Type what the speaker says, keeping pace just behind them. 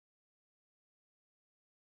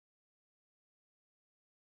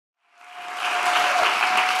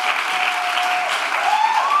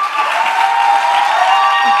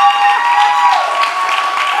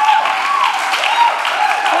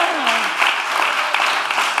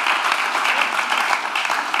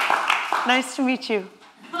Nice to meet you.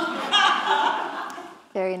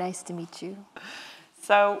 Very nice to meet you.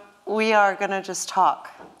 So we are going to just talk.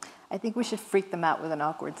 I think we should freak them out with an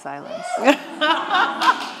awkward silence.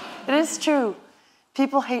 It is true.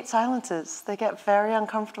 People hate silences. They get very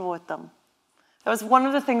uncomfortable with them. That was one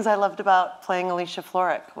of the things I loved about playing Alicia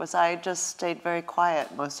Florrick, was I just stayed very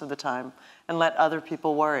quiet most of the time and let other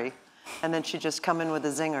people worry. And then she'd just come in with a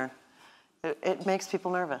zinger. It makes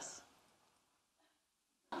people nervous.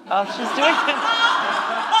 Oh, she's doing it.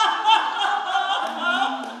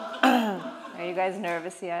 Are you guys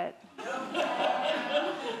nervous yet?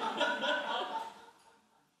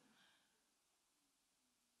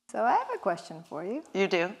 So I have a question for you. You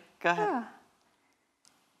do? Go ahead. Yeah.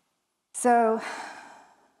 So,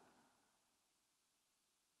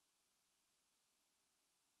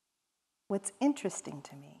 what's interesting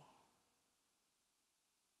to me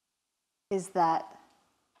is that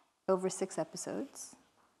over 6 episodes,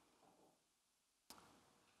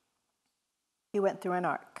 you went through an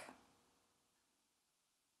arc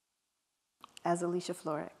as Alicia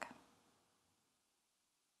Florrick.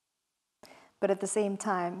 But at the same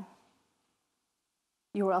time,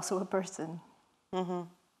 you were also a person. Mm-hmm.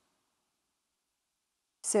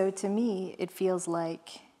 So to me, it feels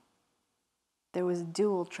like there was a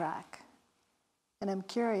dual track. And I'm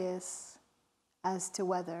curious as to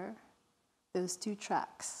whether those 2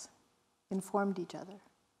 tracks informed each other.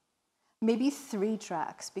 Maybe 3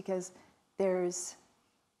 tracks, because there's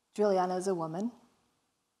Julianna as a woman.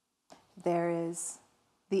 There is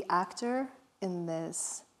the actor in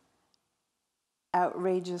this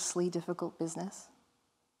outrageously difficult business.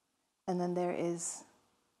 And then there is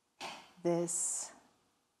this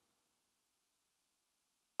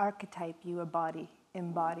archetype you embody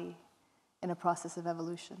in a process of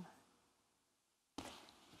evolution.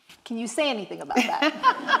 Can you say anything about that?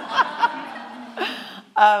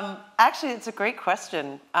 Actually, it's a great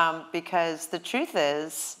question, because the truth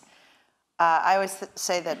is, I always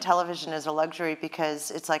say that television is a luxury because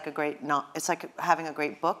it's like it's like having a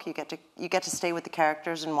great book. You get to stay with the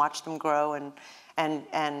characters and watch them grow, and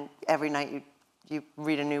every night you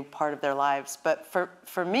read a new part of their lives. But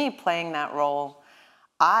for me, playing that role,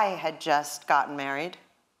 I had just gotten married,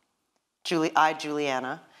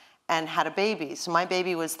 Julianna, and had a baby. So my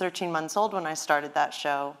baby was 13 months old when I started that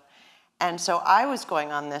show. And so I was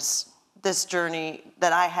going on this journey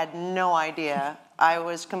that I had no idea. I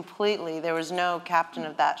was there was no captain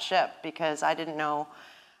of that ship, because I didn't know,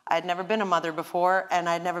 I'd never been a mother before, and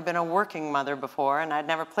I'd never been a working mother before, and I'd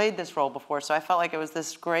never played this role before. So I felt like it was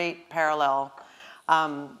this great parallel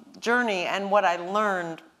journey. And what I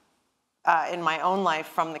learned in my own life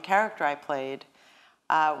from the character I played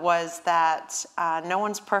was that no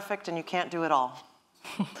one's perfect and you can't do it all.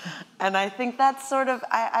 And I think that's sort of,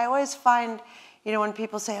 I always find, you know, when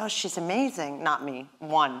people say, oh, she's amazing, not me,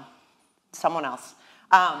 someone else,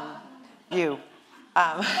 you.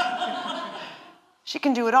 She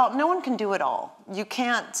can do it all. No one can do it all. You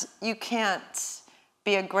can't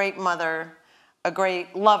be a great mother, a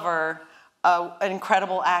great lover, an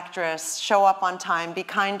incredible actress, show up on time, be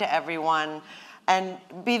kind to everyone, and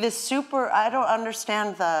be this super, I don't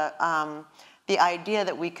understand the idea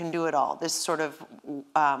that we can do it all, this sort of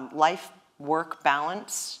life-work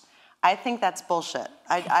balance. I think that's bullshit.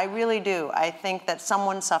 I really do. I think that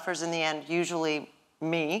someone suffers in the end, usually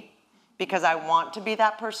me, because I want to be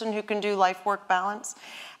that person who can do life-work balance.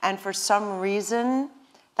 And for some reason,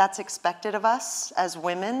 that's expected of us as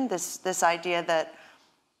women, this idea that,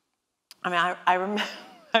 I mean,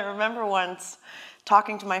 I remember once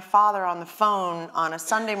talking to my father on the phone on a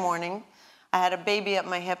Sunday morning. I had a baby at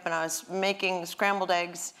my hip and I was making scrambled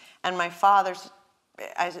eggs, and my father,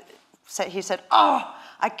 he said, oh,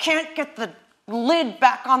 I can't get the lid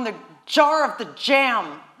back on the jar of the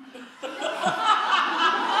jam.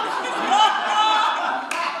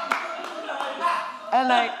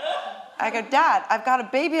 And I go, Dad, I've got a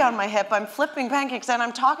baby on my hip, I'm flipping pancakes, and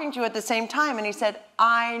I'm talking to you at the same time. And he said,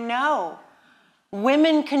 I know.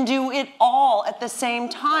 Women can do it all at the same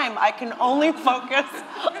time. I can only focus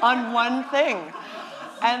on one thing.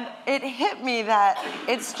 And it hit me that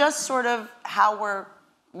it's just sort of how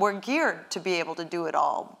we're geared to be able to do it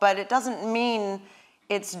all. But it doesn't mean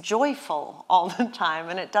it's joyful all the time,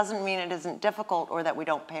 and it doesn't mean it isn't difficult or that we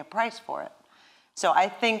don't pay a price for it. So I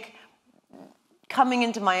think coming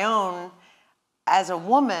into my own as a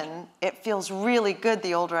woman, it feels really good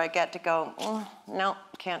the older I get to go, no,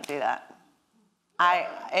 can't do that.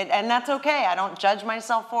 And that's okay. I don't judge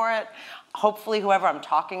myself for it. Hopefully whoever I'm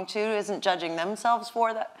talking to isn't judging themselves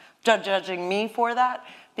for that, judging me for that,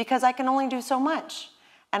 because I can only do so much.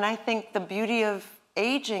 And I think the beauty of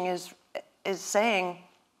aging is saying,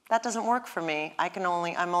 that doesn't work for me. I'm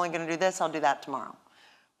only going to do this, I'll do that tomorrow.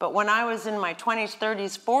 But when I was in my 20s,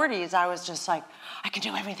 30s, 40s, I was just like, I can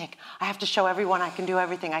do everything. I have to show everyone I can do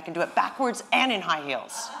everything. I can do it backwards and in high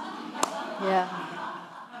heels. Yeah.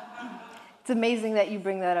 It's amazing that you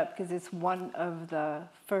bring that up because it's one of the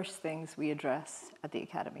first things we address at the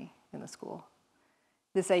academy in the school.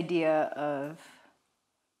 This idea of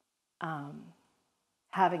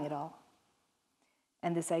having it all.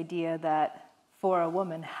 And this idea that for a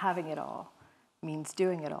woman, having it all means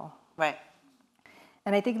doing it all. Right.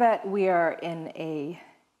 And I think that we are in a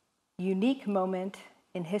unique moment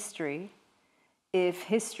in history if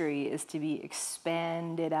history is to be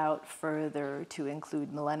expanded out further to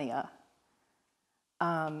include millennia.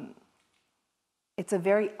 It's a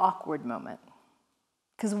very awkward moment.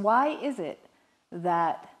 Because why is it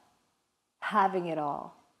that having it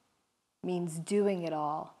all means doing it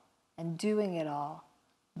all and doing it all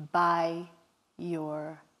by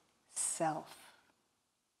yourself?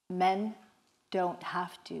 Men don't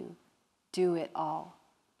have to do it all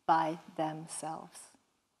by themselves.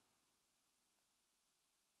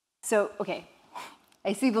 So, okay,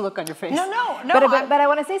 I see the look on your face. No. But I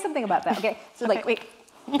want to say something about that. Okay, so like, wait.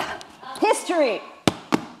 History,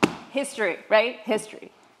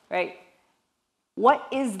 right? What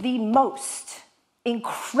is the most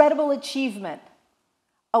incredible achievement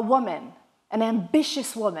a woman, an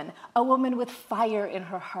ambitious woman, a woman with fire in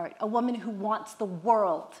her heart, a woman who wants the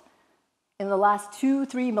world in the last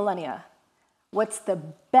 2-3 millennia, what's the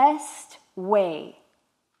best way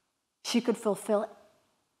she could fulfill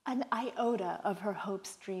an iota of her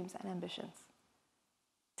hopes, dreams, and ambitions?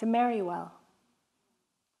 To marry well.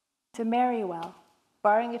 To marry well,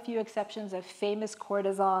 barring a few exceptions of famous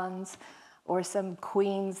courtesans or some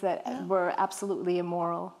queens that were absolutely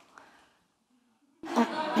immoral.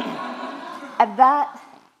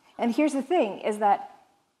 And here's the thing, is that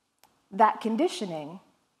conditioning,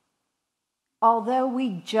 although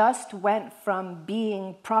we just went from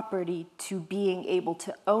being property to being able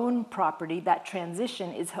to own property, that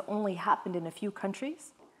transition has only happened in a few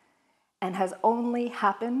countries and has only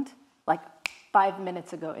happened like 5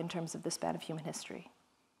 minutes ago in terms of the span of human history.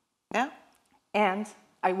 Yeah. And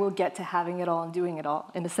I will get to having it all and doing it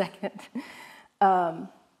all in a second.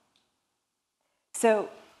 So,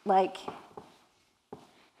 like,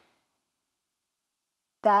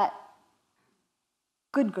 that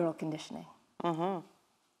good girl conditioning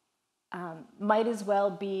might as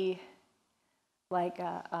well be like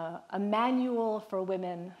a manual for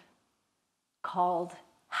women called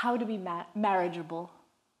How to Be Marriageable,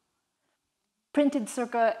 printed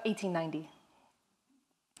circa 1890.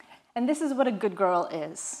 And this is what a good girl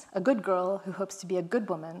is. A good girl who hopes to be a good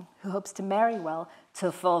woman, who hopes to marry well,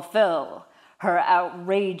 to fulfill her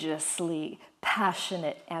outrageously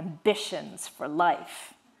passionate ambitions for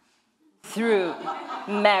life through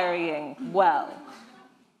marrying well.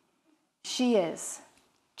 She is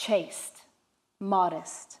chaste,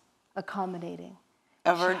 modest, accommodating.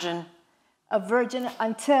 A virgin. A virgin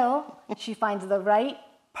until she finds the right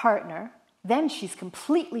partner. Then she's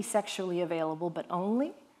completely sexually available, but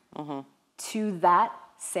only to that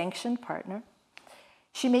sanctioned partner.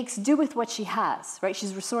 She makes do with what she has, right?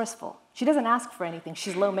 She's resourceful. She doesn't ask for anything.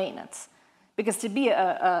 She's low maintenance. Because to be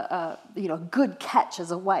a good catch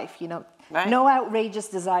as a wife, right. No outrageous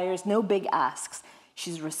desires, no big asks.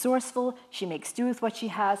 She's resourceful. She makes do with what she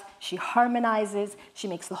has. She harmonizes. She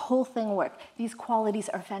makes the whole thing work. These qualities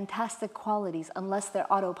are fantastic qualities unless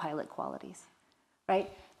they're autopilot qualities,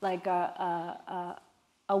 right? Like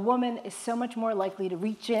a woman is so much more likely to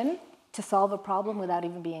reach in to solve a problem without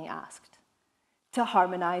even being asked, to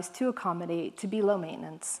harmonize, to accommodate, to be low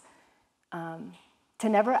maintenance, to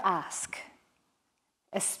never ask,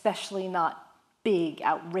 especially not big,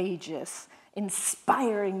 outrageous,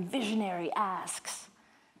 inspiring, visionary asks.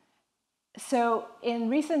 So in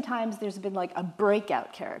recent times, there's been like a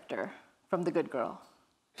breakout character from the good girl,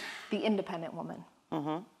 the independent woman.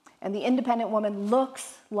 And the independent woman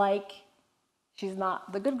looks like she's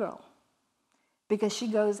not the good girl because she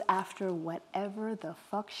goes after whatever the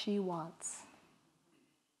fuck she wants.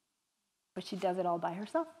 But she does it all by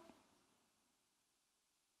herself.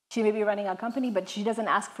 She may be running a company, but she doesn't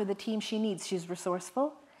ask for the team she needs. She's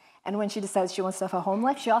resourceful. And when she decides she wants to have a home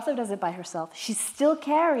life, she also does it by herself. She's still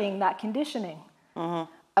carrying that conditioning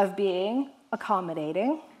of being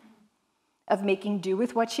accommodating, of making do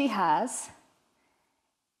with what she has.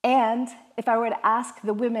 And if I were to ask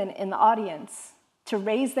the women in the audience to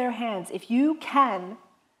raise their hands, if you can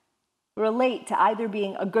relate to either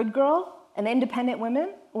being a good girl, an independent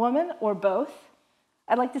woman, or both,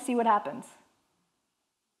 I'd like to see what happens.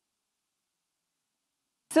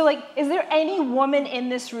 So like, is there any woman in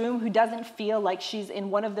this room who doesn't feel like she's in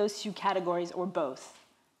one of those two categories or both?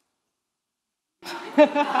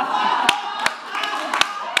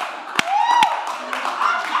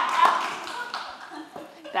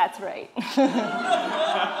 That's right.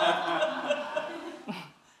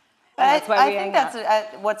 That's why we hang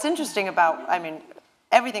out. What's interesting about, I mean,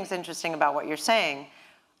 everything's interesting about what you're saying,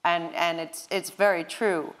 and it's very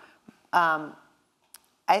true.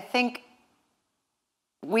 I think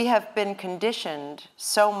we have been conditioned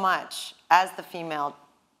so much as the female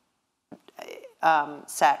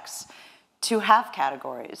sex to have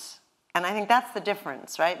categories, and I think that's the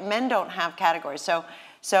difference, right? Men don't have categories. So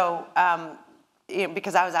you know,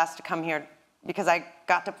 because I was asked to come here, because I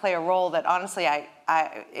got to play a role that honestly,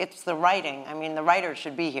 it's the writing. I mean, the writer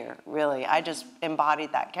should be here, really. I just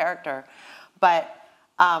embodied that character. But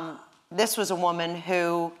this was a woman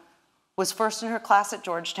who was first in her class at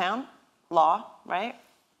Georgetown, law, right?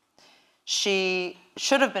 She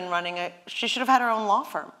should have been she should have had her own law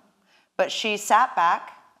firm. But she sat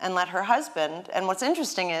back and let her husband, and what's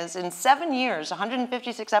interesting is, in 7 years,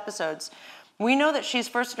 156 episodes, we know that she's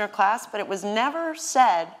first in her class, but it was never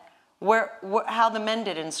said how the men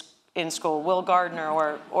did in school, Will Gardner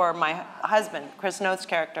or my husband, Chris Noth's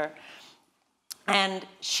character. And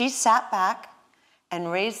she sat back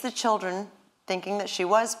and raised the children thinking that she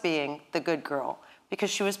was being the good girl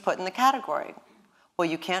because she was put in the category. Well,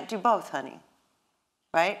 you can't do both, honey,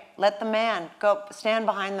 right? Let the man go, stand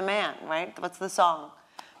behind the man, right? What's the song?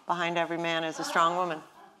 Behind every man is a strong woman.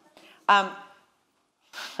 That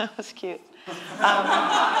was cute.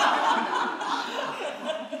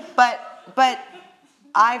 But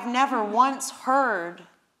I've never once heard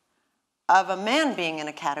of a man being in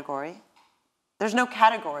a category. There's no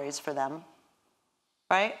categories for them,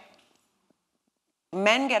 right?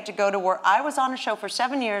 Men get to go to work. I was on a show for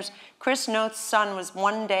 7 years. Chris Noth's son was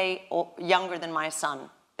 1 day younger than my son.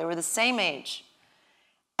 They were the same age.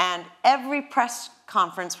 And every press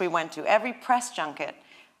conference we went to, every press junket,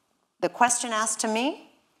 the question asked to me,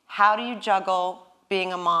 how do you juggle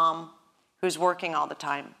being a mom who's working all the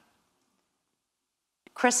time?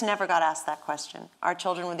 Chris never got asked that question. Our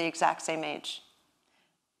children were the exact same age.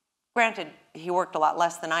 Granted, he worked a lot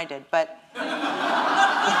less than I did, but...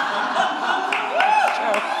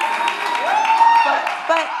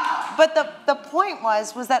 But the point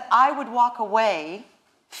was that I would walk away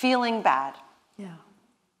feeling bad. Yeah.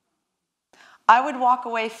 I would walk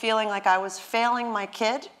away feeling like I was failing my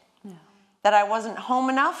kid, yeah, that I wasn't home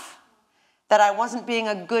enough, that I wasn't being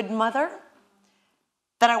a good mother,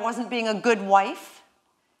 that I wasn't being a good wife,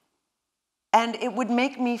 and it would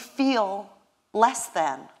make me feel less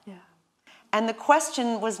than. Yeah. And the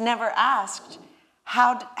question was never asked,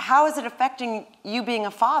 how is it affecting you being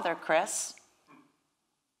a father, Chris?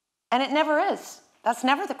 And it never is. That's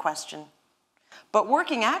never the question. But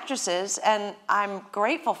working actresses, and I'm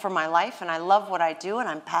grateful for my life, and I love what I do, and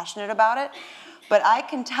I'm passionate about it, but I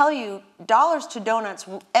can tell you, dollars to donuts,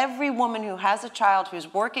 every woman who has a child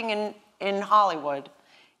who's working in Hollywood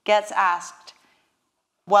gets asked,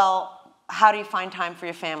 well, how do you find time for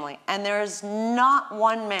your family? And there is not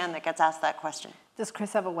one man that gets asked that question. Does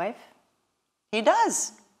Chris have a wife? He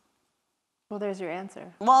does. Well, there's your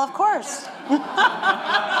answer. Well, of course.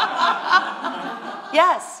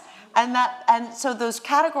 Yes. And so those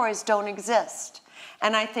categories don't exist.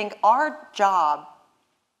 And I think our job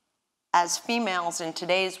as females in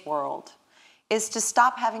today's world is to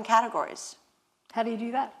stop having categories. How do you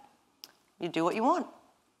do that? You do what you want.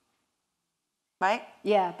 Right?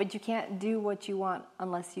 Yeah, but you can't do what you want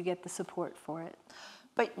unless you get the support for it.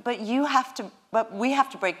 But we have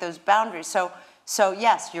to break those boundaries. So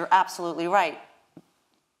yes, you're absolutely right.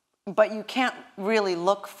 But you can't really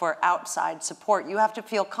look for outside support. You have to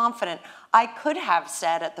feel confident. I could have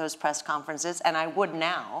said at those press conferences, and I would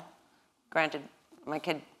now, granted, my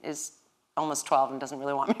kid is almost 12 and doesn't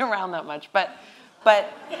really want me around that much, but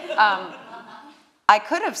I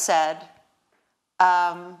could have said,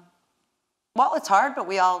 well, it's hard, but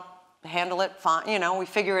we all handle it fine, you know, we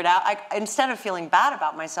figure it out. Instead of feeling bad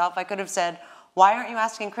about myself, I could have said, why aren't you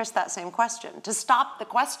asking Chris that same question? To stop the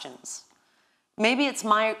questions. Maybe it's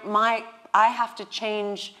I have to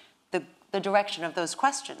change the direction of those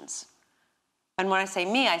questions. And when I say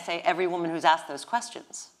me, I say every woman who's asked those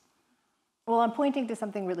questions. Well, I'm pointing to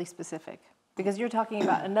something really specific because you're talking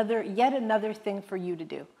about yet another thing for you to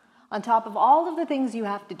do. On top of all of the things you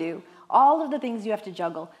have to do, all of the things you have to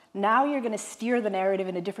juggle, now you're going to steer the narrative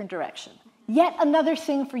in a different direction. Yet another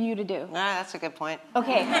thing for you to do. That's a good point.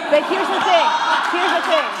 Okay, but here's the thing. Here's the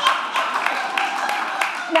thing.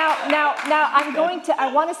 Now, I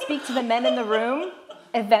want to speak to the men in the room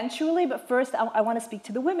eventually, but first I want to speak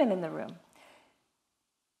to the women in the room.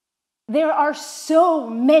 There are so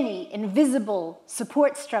many invisible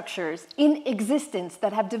support structures in existence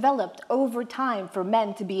that have developed over time for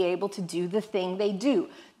men to be able to do the thing they do,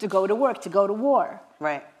 to go to work, to go to war.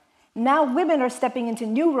 Right. Now women are stepping into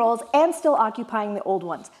new roles and still occupying the old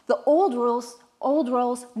ones. The old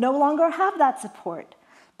roles no longer have that support.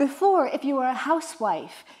 Before, if you were a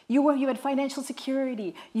housewife, you had financial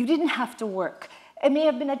security, you didn't have to work. It may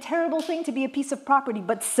have been a terrible thing to be a piece of property,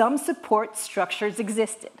 but some support structures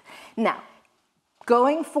existed. Now,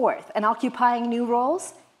 going forth and occupying new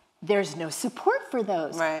roles, there's no support for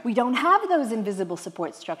those. Right. We don't have those invisible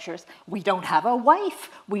support structures. We don't have a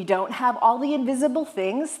wife. We don't have all the invisible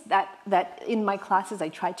things that in my classes I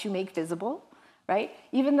try to make visible, right?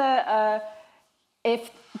 Even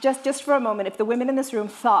if just for a moment, if the women in this room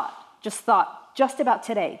thought just about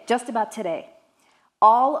today,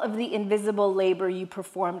 all of the invisible labor you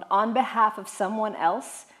performed on behalf of someone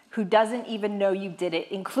else who doesn't even know you did it,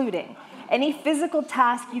 including any physical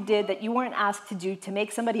task you did that you weren't asked to do to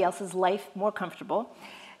make somebody else's life more comfortable,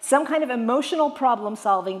 some kind of emotional problem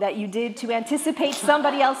solving that you did to anticipate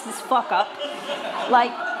somebody else's fuck up,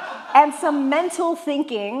 and some mental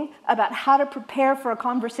thinking about how to prepare for a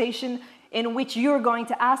conversation in which you're going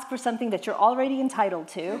to ask for something that you're already entitled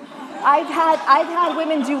to. I've had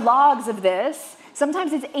women do logs of this.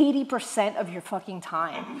 Sometimes it's 80% of your fucking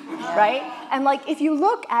time, right? And if you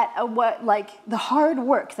look at the hard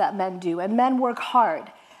work that men do, and men work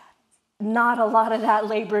hard, not a lot of that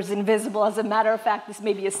labor is invisible. As a matter of fact, this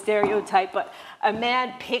may be a stereotype, but a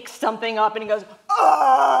man picks something up and he goes,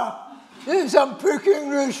 I'm picking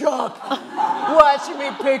this up. Watch me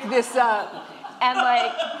pick this up. And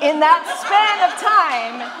in that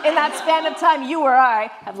span of time, you or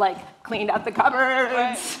I have cleaned out the cupboards.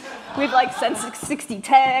 Right. We've sent 60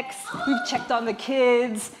 texts. We've checked on the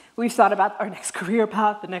kids. We've thought about our next career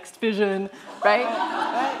path, the next vision, right?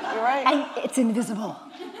 Right, you're right. And it's invisible.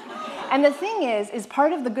 And the thing is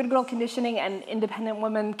part of the good girl conditioning and independent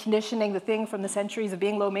woman conditioning, the thing from the centuries of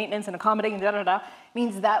being low maintenance and accommodating,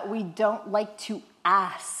 means that we don't like to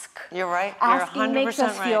ask. You're right. Asking You're 100% makes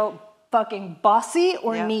us right. feel fucking bossy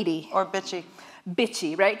or needy. Or bitchy.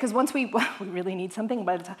 Bitchy, right? Because once we really need something,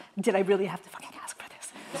 but did I really have to fucking ask for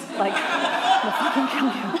this? I'm gonna fucking kill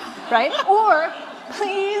you, right? Or,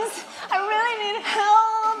 please, I really need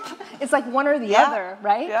help. It's one or the other,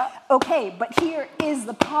 right? Yeah. Okay, but here is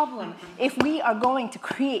the problem. If we are going to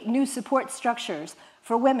create new support structures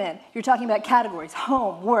for women, you're talking about categories,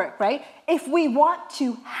 home, work, right? If we want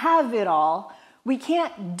to have it all, we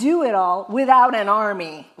can't do it all without an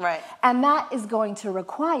army. Right. And that is going to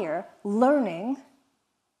require learning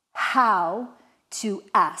how to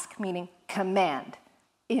ask, meaning command,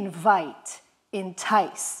 invite,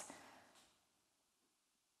 entice.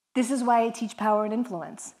 This is why I teach power and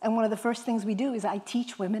influence. And one of the first things we do is I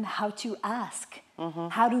teach women how to ask,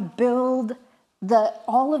 how to build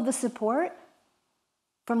all of the support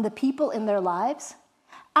from the people in their lives.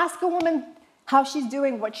 Ask a woman how she's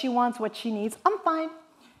doing, what she wants, what she needs. I'm fine.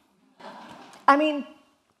 I mean,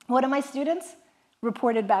 one of my students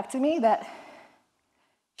reported back to me that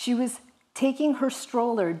she was taking her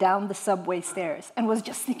stroller down the subway stairs and was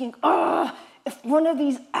just thinking, if one of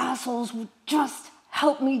these assholes would just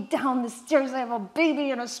help me down the stairs, I have a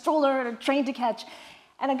baby and a stroller and a train to catch.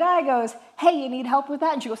 And a guy goes, hey, you need help with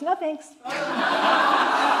that? And she goes, no, thanks.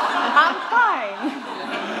 I'm fine.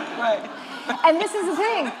 Right. And this is the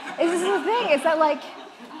thing. It's that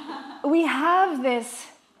we have this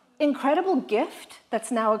incredible gift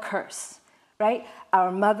that's now a curse, right?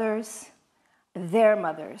 Our mothers, their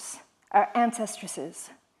mothers, our ancestresses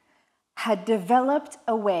had developed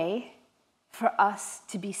a way for us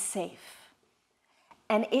to be safe.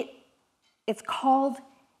 And it's called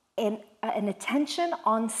an attention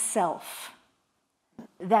on self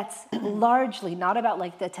that's largely not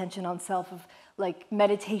about the attention on self of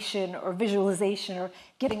meditation or visualization or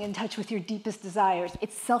getting in touch with your deepest desires.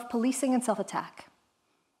 It's self-policing and self-attack.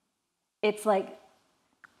 It's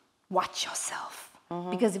watch yourself.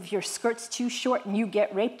 Because if your skirt's too short and you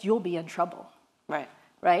get raped, you'll be in trouble. Right.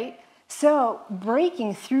 Right? So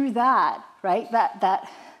breaking through that, right? That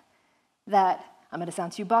I'm going to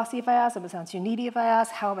sound too bossy if I ask, I'm going to sound too needy if I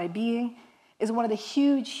ask, how am I being, is one of the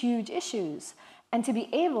huge, huge issues. And to be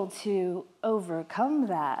able to overcome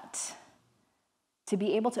that,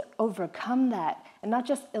 and not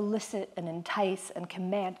just elicit and entice and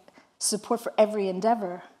command support for every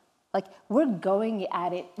endeavor, we're going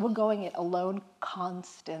it alone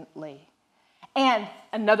constantly. And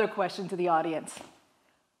another question to the audience.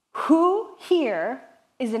 Who here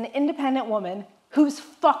is an independent woman who's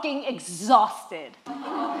fucking exhausted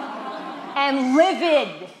and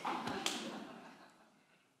livid.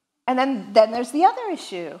 And then there's the other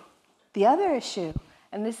issue. The other issue,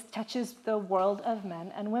 and this touches the world of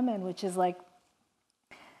men and women, which is like,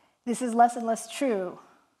 this is less and less true,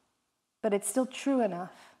 but it's still true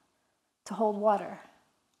enough to hold water.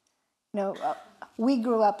 You know, we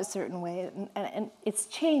grew up a certain way, and it's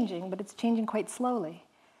changing, but it's changing quite slowly.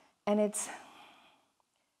 And it's,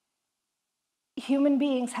 human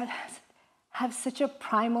beings have such a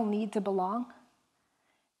primal need to belong.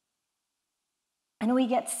 And we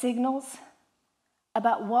get signals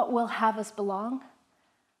about what will have us belong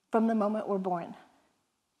from the moment we're born.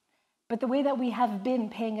 But the way that we have been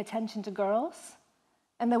paying attention to girls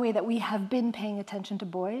and the way that we have been paying attention to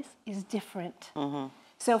boys is different. Mm-hmm.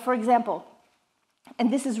 So for example,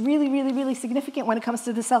 and this is really, really, really significant when it comes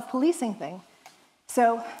to the self-policing thing.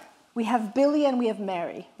 So we have Billy and we have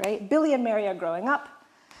Mary, right? Billy and Mary are growing up.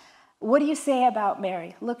 What do you say about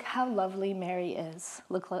Mary? Look how lovely Mary is.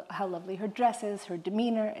 Look how lovely her dress is, her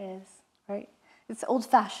demeanor is, right? It's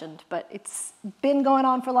old-fashioned, but it's been going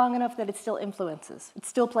on for long enough that it still influences. It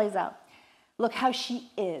still plays out. Look how she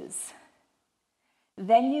is.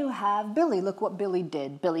 Then you have Billy. Look what Billy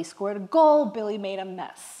did. Billy scored a goal. Billy made a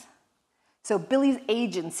mess. So Billy's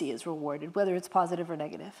agency is rewarded, whether it's positive or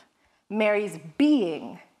negative. Mary's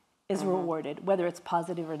being is rewarded, whether it's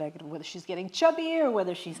positive or negative, whether she's getting chubby or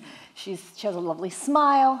whether she has a lovely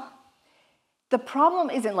smile. The problem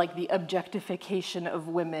isn't like the objectification of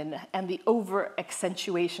women and the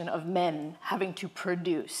over-accentuation of men having to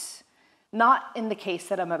produce. Not in the case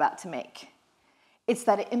that I'm about to make. It's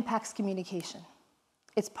that it impacts communication.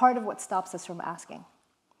 It's part of what stops us from asking.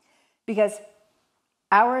 Because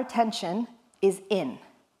our attention is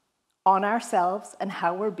on ourselves and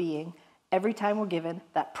how we're being every time we're given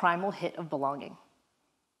that primal hit of belonging.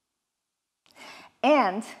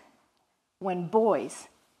 And when boys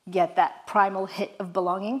get that primal hit of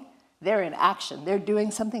belonging, they're in action. They're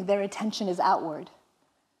doing something. Their attention is outward.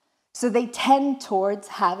 So they tend towards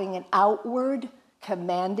having an outward,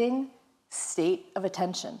 commanding state of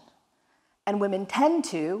attention. And women tend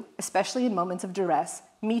to, especially in moments of duress,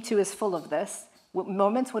 Me Too is full of this,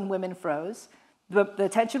 moments when women froze, the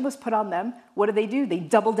attention was put on them. What do? They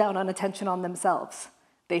double down on attention on themselves.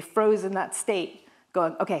 They froze in that state,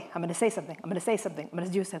 going, okay, I'm gonna say something, I'm gonna say something, I'm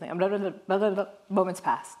gonna do something, blah, blah, blah, blah, blah, blah. Moments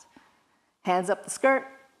passed. Hands up the skirt,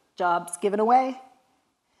 jobs given away.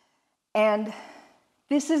 And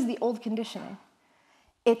this is the old conditioning.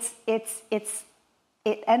 It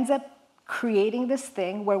ends up creating this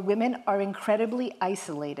thing where women are incredibly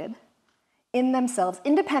isolated in themselves,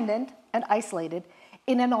 independent and isolated,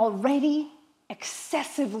 in an already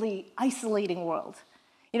excessively isolating world.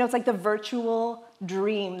 You know, it's like the virtual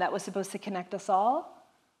dream that was supposed to connect us all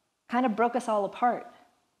kind of broke us all apart.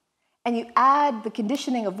 And you add the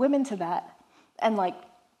conditioning of women to that, and like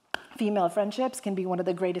female friendships can be one of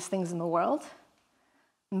the greatest things in the world,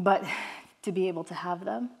 but to be able to have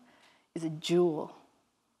them is a jewel.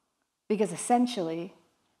 Because essentially,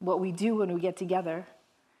 what we do when we get together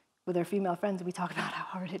with our female friends, we talk about how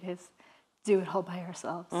hard it is to do it all by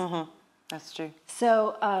ourselves. Mm-hmm. That's true.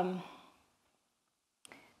 So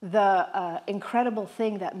the incredible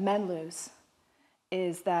thing that men lose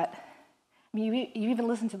is that, I mean, you even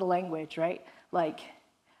listen to the language, right? Like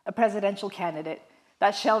a presidential candidate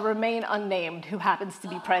that shall remain unnamed who happens to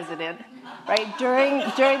be president, right? During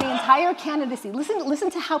the entire candidacy, listen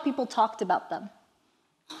to how people talked about them.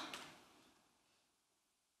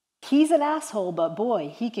 He's an asshole, but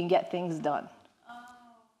boy, he can get things done.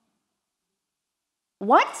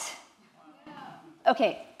 What?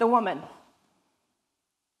 Okay, the woman.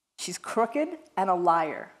 She's crooked and a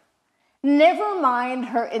liar. Never mind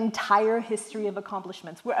her entire history of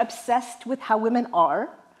accomplishments. We're obsessed with how women are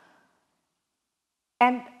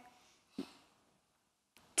and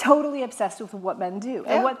totally obsessed with what men do.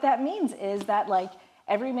 Yeah. And what that means is that, like,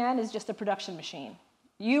 every man is just a production machine.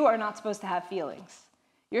 You are not supposed to have feelings.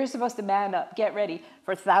 You're supposed to man up, get ready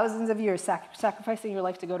for thousands of years, sacrificing your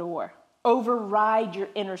life to go to war. Override your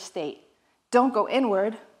inner state. Don't go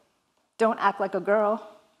inward. Don't act like a girl.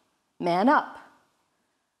 Man up.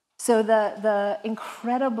 So the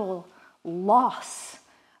incredible loss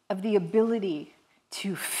of the ability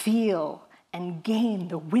to feel and gain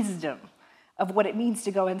the wisdom of what it means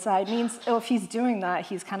to go inside means, oh, if he's doing that,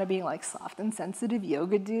 he's kind of being like soft and sensitive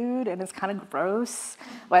yoga dude, and it's kind of gross.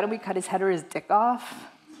 Why don't we cut his head or his dick off?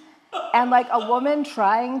 And like a woman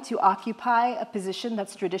trying to occupy a position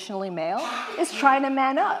that's traditionally male is trying to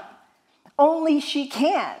man up. Only she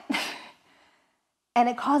can't. And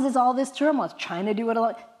it causes all this turmoil, trying to do it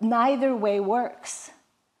alone. Neither way works.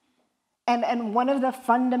 And one of the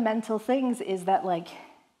fundamental things is that, like,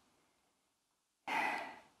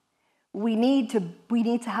 we need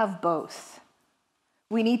to have both.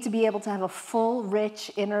 We need to be able to have a full,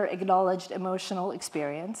 rich, inner, acknowledged emotional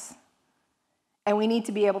experience. And we need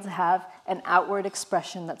to be able to have an outward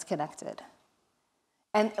expression that's connected.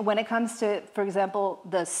 And when it comes to, for example,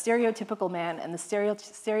 the stereotypical man and the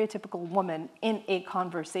stereotypical woman in a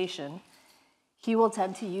conversation, he will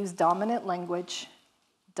tend to use dominant language,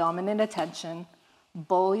 dominant attention,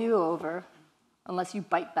 bowl you over, unless you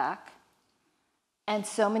bite back. And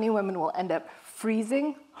so many women will end up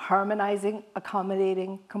freezing, harmonizing,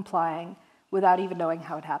 accommodating, complying, without even knowing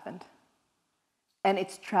how it happened. And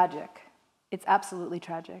it's tragic. It's absolutely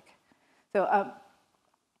tragic. So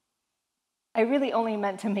I really only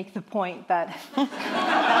meant to make the point that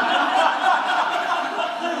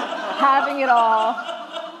having it all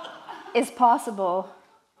is possible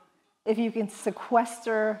if you can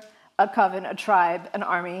sequester a coven, a tribe, an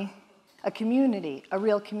army, a community, a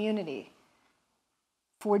real community,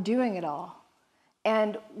 for doing it all.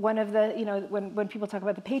 And one of the, when people talk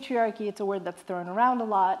about the patriarchy, it's a word that's thrown around a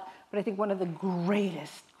lot, but I think one of the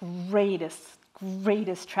greatest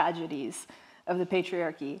tragedies of the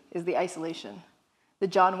patriarchy is the isolation. The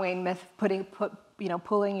John Wayne myth,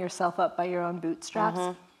 pulling yourself up by your own bootstraps.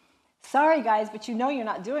 Mm-hmm. Sorry, guys, but you're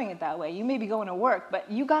not doing it that way. You may be going to work,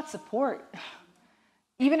 but you got support.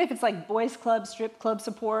 Even if it's like boys club, strip club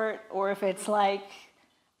support, or if it's like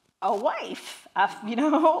a wife,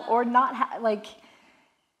 or not,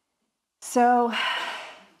 so,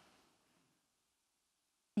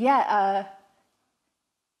 yeah,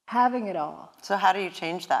 having it all. So how do you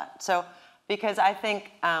change that? So, because I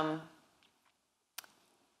think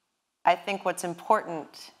what's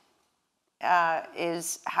important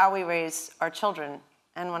is how we raise our children.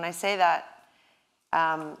 And when I say that,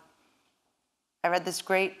 I read this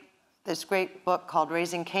great book called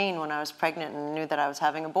Raising Cain when I was pregnant and knew that I was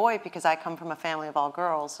having a boy, because I come from a family of all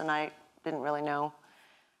girls and I didn't really know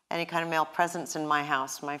any kind of male presence in my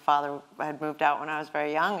house. My father had moved out when I was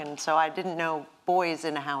very young, and so I didn't know boys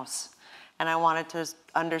in a house. And I wanted to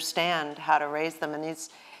understand how to raise them. And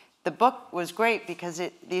the book was great because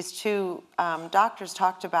these two doctors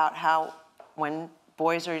talked about how when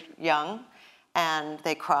boys are young and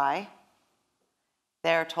they cry,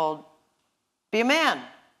 they're told, be a man.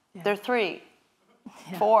 Yeah. They're 3,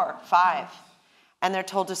 4, 5. And they're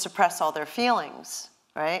told to suppress all their feelings,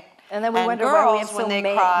 right? And then we wonder why we have so many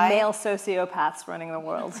male sociopaths running the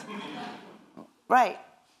world. Right.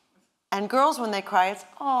 And girls, when they cry, it's,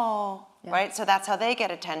 oh, yeah. Right? So that's how they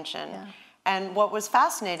get attention. Yeah. And what was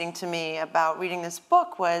fascinating to me about reading this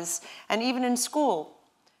book was, and even in school,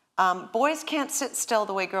 boys can't sit still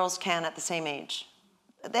the way girls can at the same age.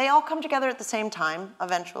 They all come together at the same time,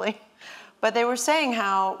 eventually. But they were saying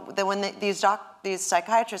how that when these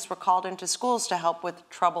psychiatrists were called into schools to help with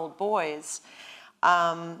troubled boys,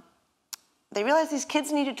 they realized these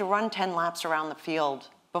kids needed to run 10 laps around the field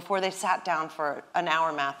before they sat down for an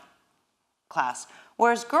hour math class.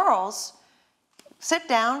 Whereas girls sit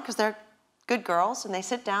down because they're good girls, and they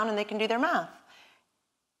sit down and they can do their math.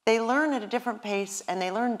 They learn at a different pace and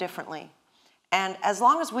they learn differently. And as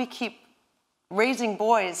long as we keep raising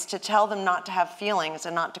boys to tell them not to have feelings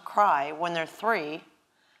and not to cry when they're 3,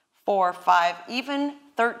 4, 5, even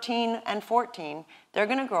 13 and 14, they're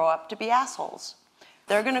going to grow up to be assholes.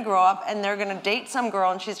 They're going to grow up and they're going to date some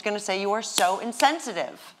girl and she's going to say, you are so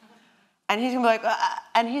insensitive. And he's going to be like,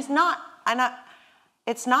 and he's not.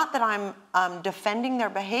 It's not that I'm defending their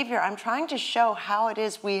behavior. I'm trying to show how it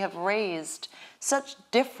is we have raised such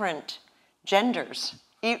different genders.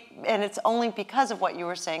 And it's only because of what you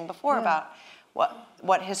were saying before about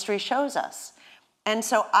what history shows us. And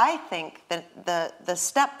so I think that the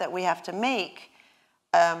step that we have to make,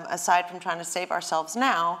 aside from trying to save ourselves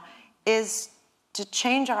now, is to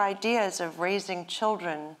change our ideas of raising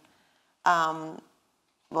children.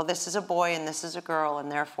 Well, this is a boy and this is a girl,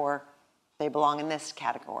 and therefore they belong in this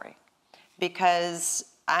category. Because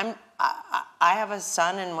I have a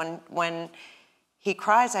son, and when he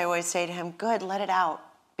cries, I always say to him, good, let it out.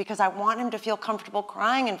 Because I want him to feel comfortable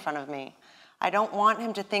crying in front of me. I don't want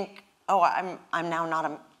him to think, oh, I'm now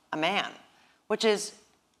not a man. Which is,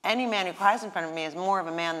 any man who cries in front of me is more of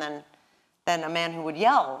a man than a man who would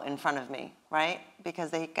yell in front of me, right? Because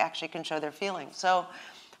they actually can show their feelings. So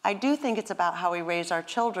I do think it's about how we raise our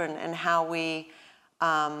children and how we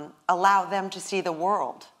allow them to see the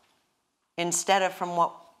world instead of from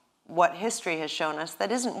what history has shown us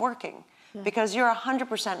that isn't working. Yeah. Because you're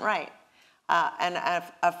 100% right. And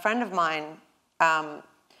a friend of mine,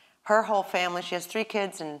 her whole family, she has 3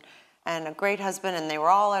 kids and a great husband, and they were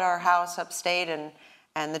all at our house upstate,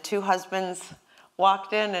 And the two husbands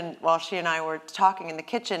walked in, and while she and I were talking in the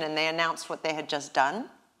kitchen, and they announced what they had just done.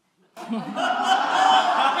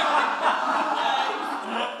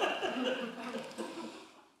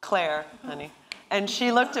 Claire, honey. And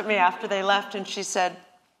she looked at me after they left, and she said,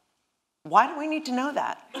 "Why do we need to know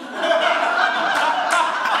that?"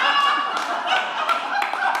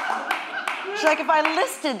 She's like, "If I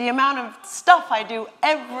listed the amount of stuff I do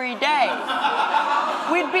every day,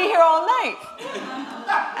 we'd be here all night."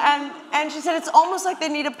 And she said, "It's almost like they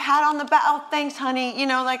need a pat on the back. Oh, thanks, honey. You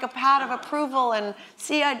know, like a pat of approval. And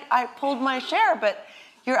see, I pulled my share." But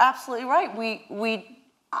you're absolutely right.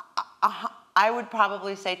 I would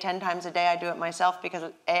probably say 10 times a day I do it myself,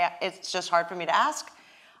 because it's just hard for me to ask.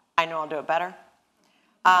 I know I'll do it better.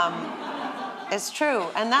 It's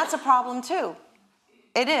true. And that's a problem, too.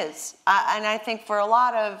 It is. And I think for a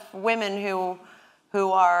lot of women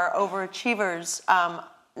who are overachievers,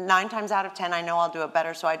 9 times out of 10, I know I'll do it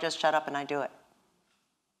better, so I just shut up and I do it.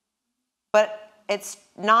 But it's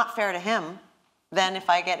not fair to him then if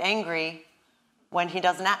I get angry when he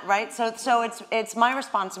doesn't act, right? So it's my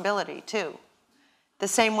responsibility, too. The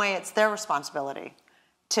same way it's their responsibility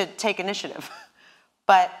to take initiative.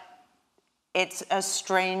 But it's a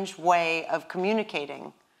strange way of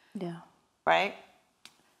communicating. Yeah. Right?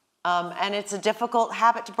 And it's a difficult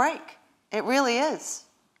habit to break. It really is.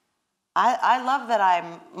 I love that I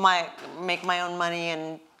make my own money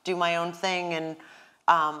and do my own thing, and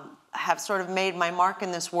have sort of made my mark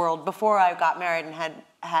in this world before I got married and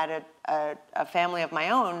had a family of my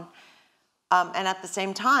own. And at the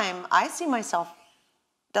same time, I see myself,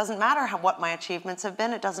 doesn't matter what my achievements have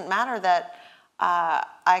been. It doesn't matter that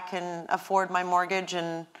I can afford my mortgage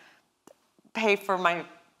and pay for my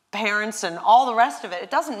parents and all the rest of it. It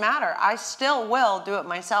doesn't matter. I still will do it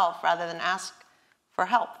myself rather than ask for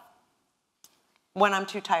help when I'm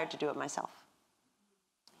too tired to do it myself.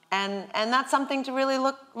 And that's something to really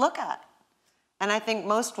look at. And I think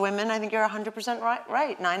most women, I think you're 100%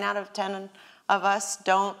 right. 9 out of 10 of us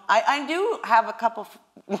don't. I do have a couple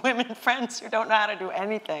women friends who don't know how to do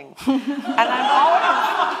anything. And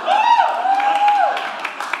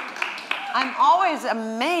I'm always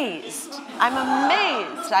amazed. I'm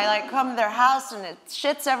amazed. I come to their house and it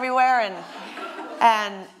shits everywhere,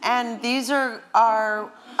 and these are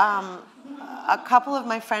a couple of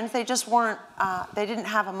my friends. They just weren't. They didn't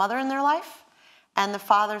have a mother in their life, and the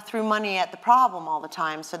father threw money at the problem all the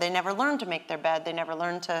time. So they never learned to make their bed. They never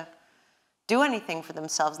learned to do anything for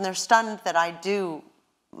themselves, and they're stunned that I do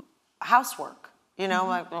housework. You know,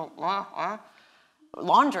 like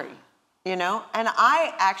laundry. You know, and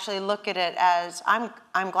I actually look at it as I'm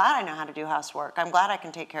glad I know how to do housework. I'm glad I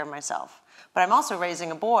can take care of myself. But I'm also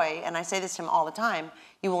raising a boy, and I say this to him all the time: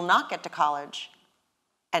 you will not get to college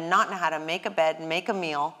and not know how to make a bed, make a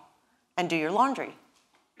meal, and do your laundry.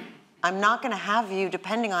 I'm not going to have you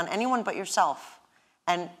depending on anyone but yourself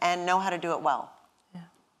and know how to do it well. Yeah.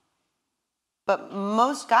 But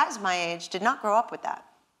most guys my age did not grow up with that.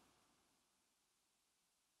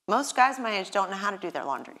 Most guys my age don't know how to do their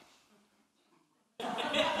laundry.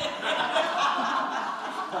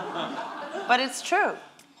 But it's true.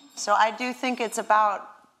 So I do think it's about,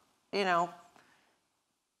 you know,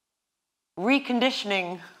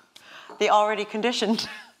 reconditioning the already conditioned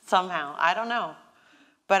somehow. I don't know.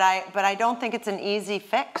 But I don't think it's an easy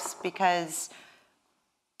fix, because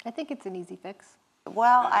I think it's an easy fix.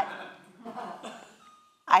 Well,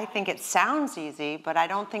 I think it sounds easy, but I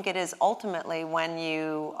don't think it is ultimately when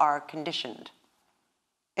you are conditioned.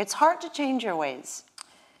 It's hard to change your ways.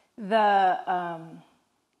 The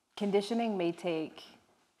conditioning may take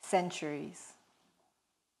centuries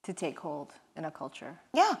to take hold in a culture.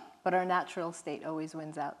 Yeah. But our natural state always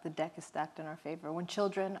wins out. The deck is stacked in our favor. When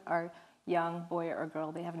children are young, boy or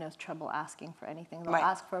girl, they have no trouble asking for anything. They'll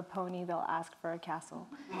ask for a pony, they'll ask for a castle.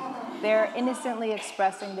 They're innocently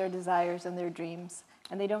expressing their desires and their dreams,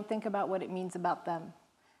 and they don't think about what it means about them.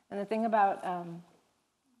 And the thing about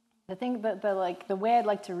the way I'd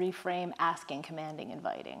like to reframe asking, commanding,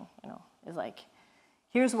 inviting, you know, is like,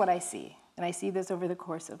 here's what I see. And I see this over the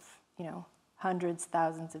course of, you know, hundreds,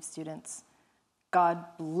 thousands of students. God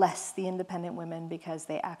bless the independent women because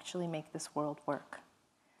they actually make this world work.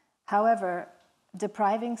 However,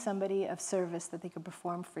 depriving somebody of service that they could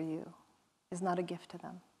perform for you is not a gift to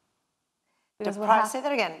them. Say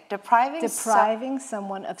that again. Depriving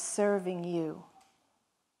someone of serving you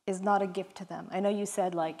is not a gift to them. I know you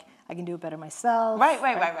said, like, I can do it better myself. Right.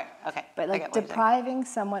 Okay. But like depriving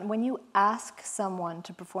someone, when you ask someone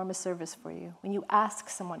to perform a service for you, when you ask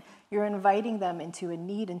someone, you're inviting them into a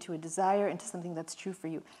need, into a desire, into something that's true for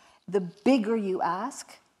you. The bigger you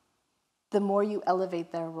ask, the more you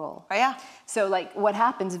elevate their role. Oh, yeah. So like what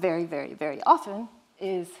happens very, very, very often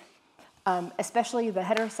is, especially the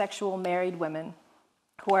heterosexual married women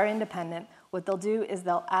who are independent, what they'll do is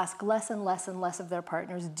they'll ask less and less and less of their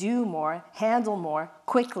partners, do more, handle more,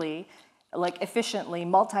 quickly, like efficiently,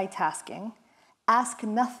 multitasking, ask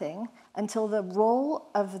nothing until the role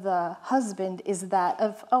of the husband is that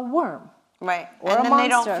of a worm. Right. Or and a then monster. they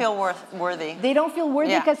don't feel worthy. They don't feel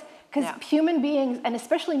worthy Yeah. because Yeah. human beings, and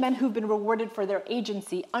especially men who've been rewarded for their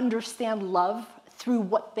agency, understand love through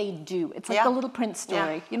what they do. It's like Yeah. the Little Prince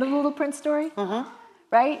story. Yeah. You know the Little Prince story? Mm-hmm.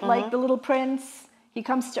 Right? Like the little prince, he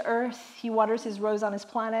comes to Earth, he waters his rose on his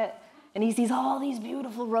planet, and he sees all these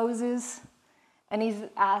beautiful roses, and he's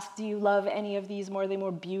asked, do you love any of these more? Are they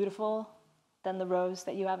more beautiful than the rose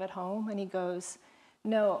that you have at home? And he goes,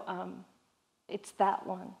 no, it's that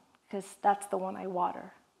one, because that's the one I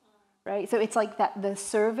water. Right? So it's like that the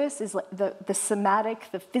service is like the somatic,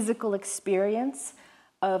 the physical experience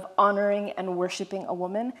of honoring and worshiping a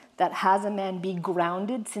woman that has a man be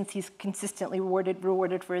grounded, since he's consistently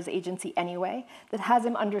rewarded for his agency anyway, that has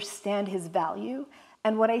him understand his value.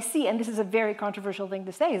 And what I see, and this is a very controversial thing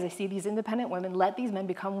to say, is I see these independent women let these men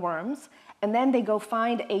become worms, and then they go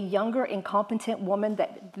find a younger, incompetent woman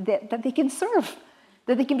that they can serve,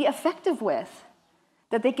 that they can be effective with.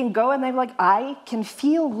 That they can go and they're like, I can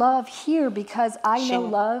feel love here because I know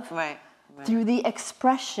love through the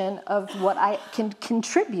expression of what I can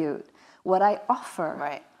contribute, what I offer.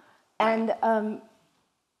 Right. And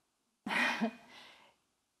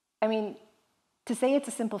I mean, to say it's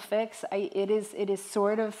a simple fix, it is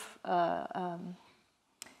sort of,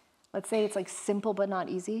 let's say it's like simple but not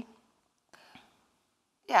easy.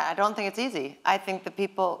 Yeah, I don't think it's easy. I think the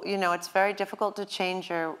people, you know, it's very difficult to change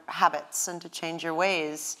your habits and to change your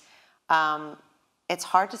ways. It's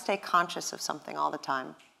hard to stay conscious of something all the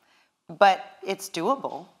time, but it's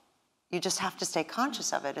doable. You just have to stay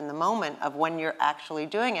conscious of it in the moment of when you're actually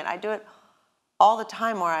doing it. I do it all the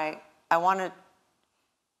time where I want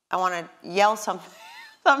to yell something,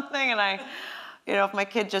 and you know, if my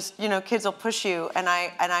kid just, you know, kids will push you, and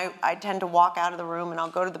I tend to walk out of the room, and I'll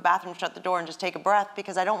go to the bathroom, shut the door, and just take a breath,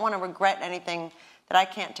 because I don't want to regret anything that I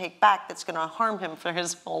can't take back that's going to harm him for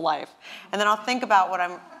his whole life. And then I'll think about what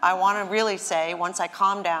I want to really say once I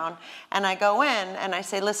calm down, and I go in and I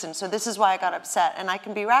say, listen, so this is why I got upset, and I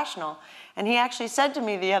can be rational. And he actually said to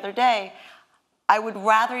me the other day, I would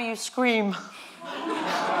rather you scream.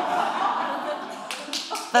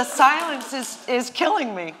 The silence is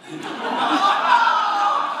killing me.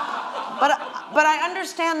 But I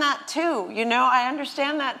understand that too, you know, I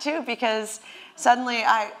understand that too, because suddenly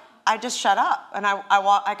I just shut up, and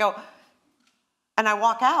I go, and I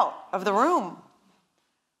walk out of the room.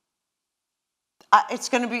 It's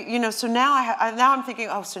going to be, you know, so now now I'm thinking,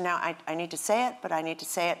 oh, so now I need to say it, but I need to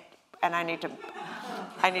say it, and I need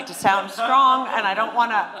to sound strong, and I don't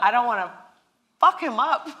want to fuck him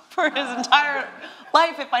up for his entire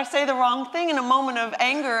life if I say the wrong thing in a moment of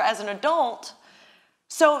anger as an adult.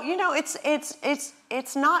 So, you know, it's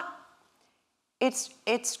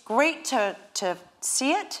great to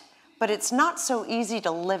see it, but it's not so easy to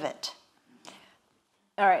live it.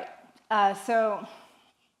 All right, so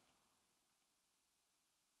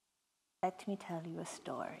let me tell you a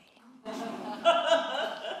story.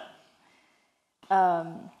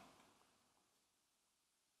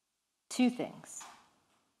 Two things.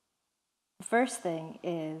 The first thing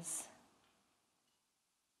is,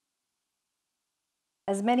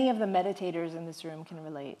 as many of the meditators in this room can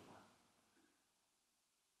relate,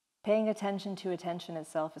 paying attention to attention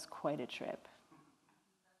itself is quite a trip.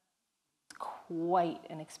 It's quite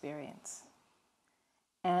an experience.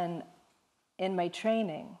 And in my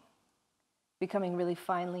training, becoming really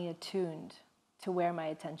finely attuned to where my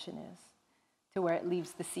attention is, to where it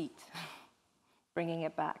leaves the seat, bringing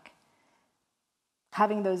it back.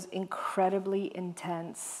 Having those incredibly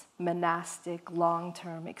intense, monastic,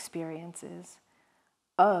 long-term experiences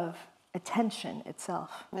of attention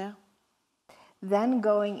itself. Yeah. Then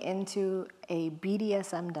going into a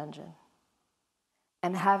BDSM dungeon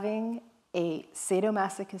and having a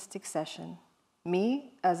sadomasochistic session,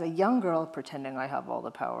 me as a young girl pretending I have all the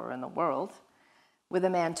power in the world, with a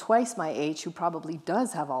man twice my age who probably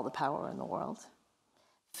does have all the power in the world,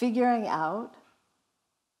 figuring out,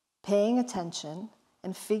 paying attention,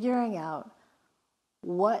 and figuring out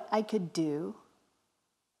what I could do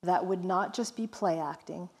that would not just be play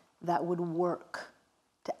acting, that would work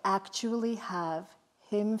to actually have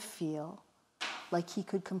him feel like he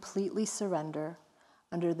could completely surrender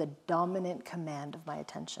under the dominant command of my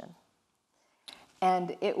attention.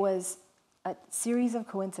 And it was a series of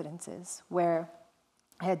coincidences where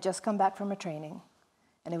I had just come back from a training,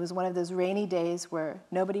 And it was one of those rainy days where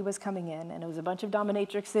nobody was coming in, and it was a bunch of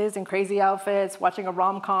dominatrixes in crazy outfits, watching a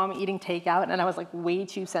rom-com, eating takeout, and I was like way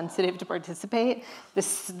too sensitive to participate. The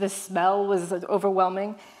smell was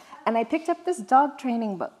overwhelming. And I picked up this dog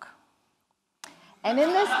training book. And in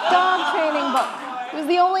this dog training book, it was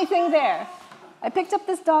the only thing there. I picked up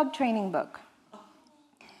this dog training book.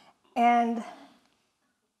 And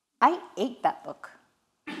I ate that book.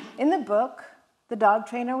 In the book, the dog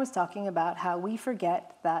trainer was talking about how we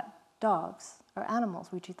forget that dogs are animals.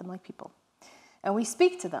 We treat them like people. And we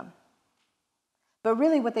speak to them. But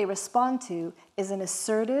really what they respond to is an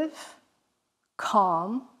assertive,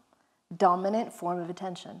 calm, dominant form of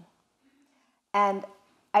attention. And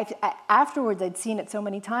afterwards, I'd seen it so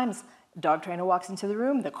many times. Dog trainer walks into the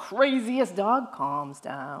room, the craziest dog calms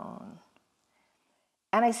down.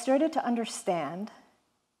 And I started to understand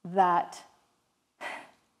that,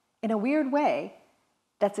 in a weird way,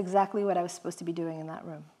 that's exactly what I was supposed to be doing in that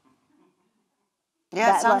room.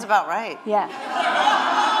 Yeah, it sounds about right. Yeah.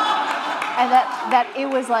 And that it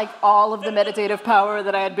was like all of the meditative power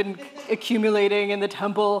that I had been accumulating in the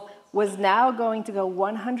temple was now going to go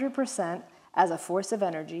 100% as a force of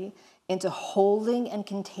energy into holding and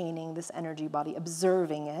containing this energy body,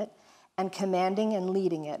 observing it, and commanding and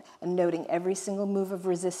leading it, and noting every single move of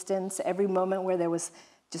resistance, every moment where there was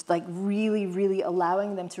just like really, really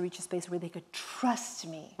allowing them to reach a space where they could trust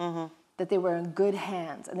me, that they were in good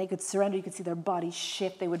hands, and they could surrender. You could see their bodies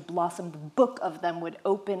shift. They would blossom. The book of them would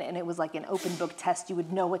open, and it was like an open book test. You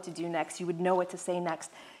would know what to do next. You would know what to say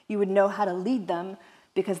next. You would know how to lead them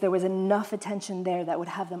because there was enough attention there that would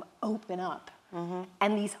have them open up.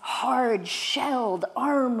 And these hard-shelled,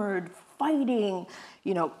 armored, fighting,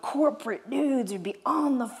 corporate dudes would be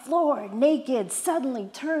on the floor, naked, suddenly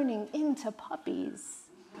turning into puppies.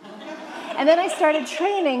 And then I started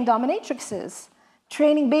training dominatrixes,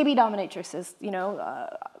 training baby dominatrixes.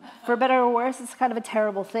 For better or worse, it's kind of a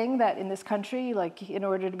terrible thing that in this country, like in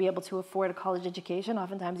order to be able to afford a college education,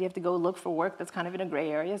 oftentimes you have to go look for work that's kind of in a gray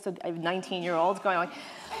area. So I have 19-year-olds going like,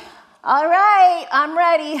 all right, I'm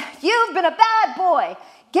ready. You've been a bad boy.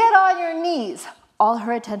 Get on your knees. All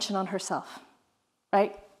her attention on herself,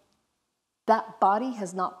 right? That body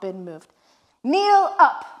has not been moved. Kneel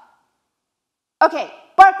up. Okay,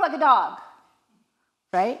 bark like a dog,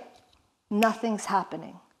 right? Nothing's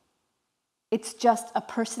happening. It's just a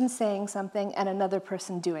person saying something and another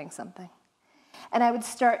person doing something. And I would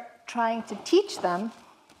start trying to teach them,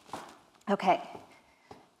 okay,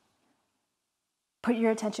 put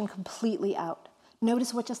your attention completely out.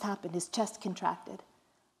 Notice what just happened. His chest contracted.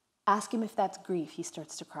 Ask him if that's grief. He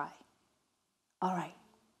starts to cry. All right,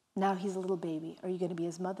 now he's a little baby. Are you going to be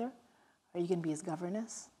his mother? Are you going to be his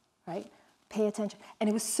governess? Right? Pay attention. And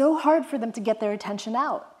it was so hard for them to get their attention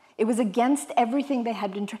out. It was against everything they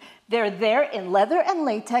had been They're there in leather and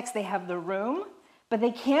latex. They have the room, but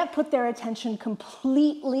they can't put their attention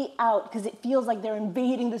completely out because it feels like they're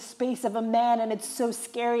invading the space of a man, and it's so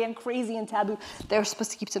scary and crazy and taboo. They're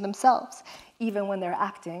supposed to keep to themselves, even when they're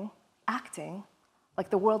acting like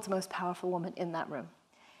the world's most powerful woman in that room.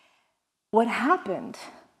 What happened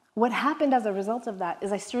as a result of that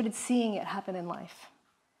is I started seeing it happen in life.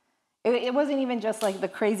 It wasn't even just like the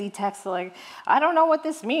crazy text like, I don't know what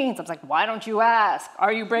this means. I was like, why don't you ask?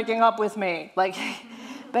 Are you breaking up with me? Like,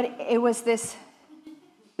 but it was this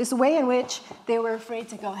way in which they were afraid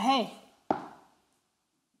to go, hey,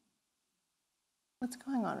 what's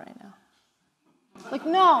going on right now? Like,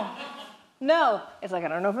 no. It's like, I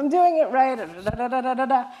don't know if I'm doing it right.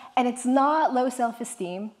 And it's not low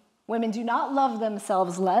self-esteem. Women do not love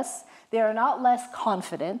themselves less. They are not less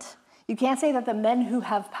confident. You can't say that the men who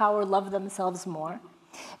have power love themselves more.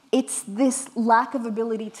 It's this lack of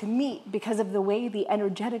ability to meet because of the way the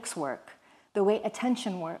energetics work, the way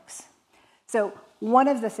attention works. So one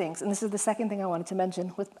of the things, and this is the second thing I wanted to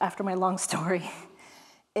mention after my long story,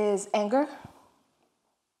 is anger.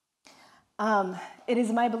 It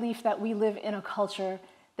is my belief that we live in a culture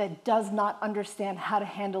that does not understand how to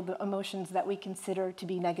handle the emotions that we consider to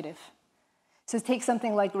be negative. So take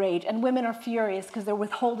something like rage, and women are furious because they're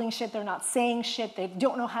withholding shit, they're not saying shit, they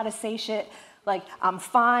don't know how to say shit, like, I'm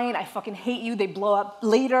fine, I fucking hate you, they blow up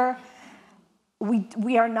later.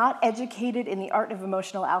 We are not educated in the art of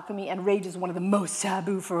emotional alchemy, and rage is one of the most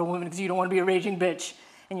taboo for a woman because you don't want to be a raging bitch.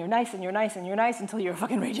 And you're nice, and you're nice, and you're nice until you're a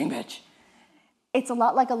fucking raging bitch. It's a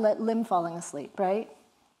lot like a limb falling asleep, right?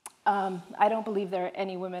 I don't believe there are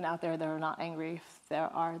any women out there that are not angry. If there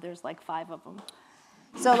are, there's like 5 of them.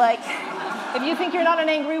 So like, if you think you're not an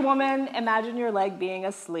angry woman, imagine your leg being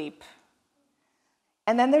asleep.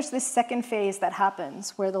 And then there's this second phase that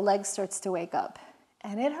happens where the leg starts to wake up,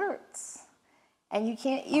 and it hurts. and you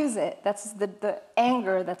can't use it. That's the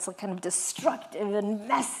anger that's like kind of destructive and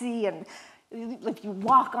messy, and if you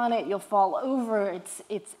walk on it, you'll fall over.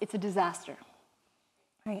 It's a disaster,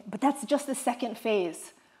 right? But that's just the second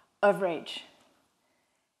phase of rage.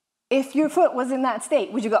 If your foot was in that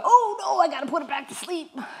state, would you go, oh no, I gotta put it back to sleep?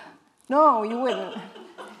 No, you wouldn't.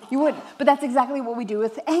 You wouldn't. But that's exactly what we do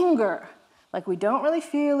with anger. Like, we don't really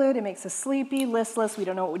feel it. It makes us sleepy, listless. We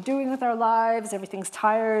don't know what we're doing with our lives. Everything's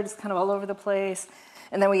tired. It's kind of all over the place.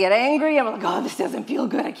 And then we get angry, and we're like, oh, this doesn't feel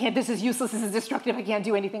good. I can't. This is useless. This is destructive. I can't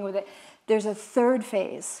do anything with it. There's a third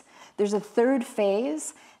phase. There's a third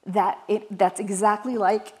phase that's exactly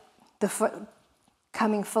like the foot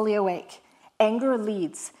coming fully awake. Anger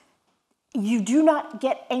leads. You do not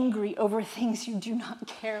get angry over things you do not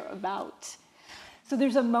care about. So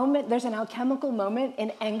there's a moment, there's an alchemical moment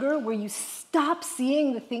in anger where you stop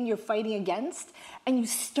seeing the thing you're fighting against and you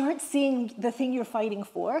start seeing the thing you're fighting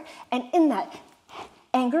for. And in that,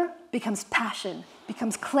 anger becomes passion,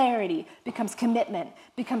 becomes clarity, becomes commitment,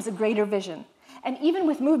 becomes a greater vision. And even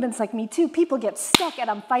with movements like Me Too, people get stuck at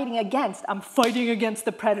I'm fighting against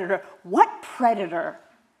the predator. What predator?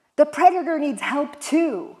 The predator needs help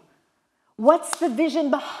too. What's the vision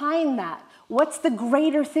behind that? What's the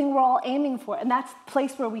greater thing we're all aiming for? And that's the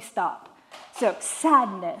place where we stop. So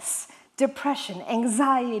sadness, depression,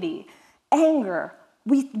 anxiety, anger,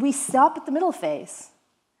 we stop at the middle phase.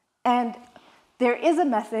 And there is a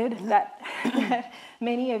method that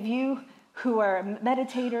many of you who are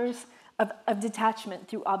meditators of detachment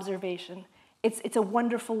through observation. It's a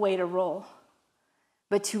wonderful way to roll.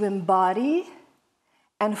 But to embody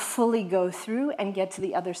and fully go through and get to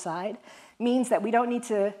the other side means that we don't need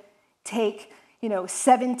to take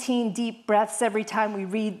 17 deep breaths every time we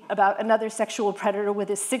read about another sexual predator with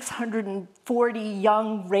his 640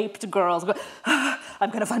 young raped girls. I'm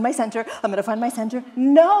going to find my center. I'm going to find my center.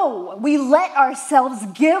 No, we let ourselves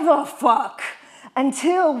give a fuck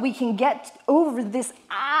until we can get over this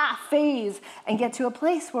phase and get to a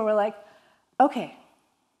place where we're like, okay,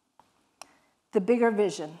 the bigger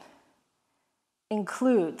vision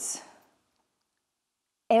includes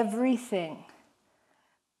everything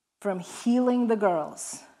from healing the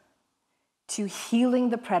girls, to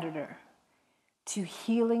healing the predator, to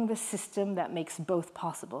healing the system that makes both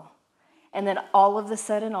possible. And then all of a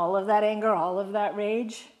sudden, all of that anger, all of that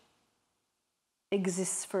rage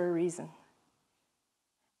exists for a reason.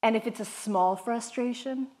 And if it's a small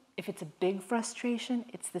frustration, if it's a big frustration,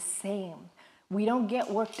 it's the same. We don't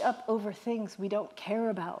get worked up over things we don't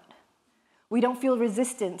care about. We don't feel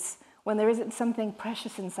resistance when there isn't something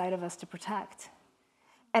precious inside of us to protect.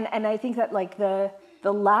 And I think that like the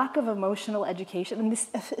lack of emotional education, and this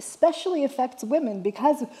especially affects women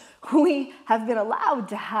because we have been allowed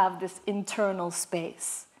to have this internal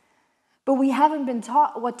space, but we haven't been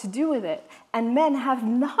taught what to do with it. And men have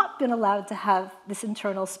not been allowed to have this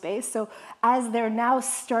internal space. So as they're now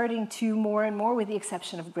starting to more and more, with the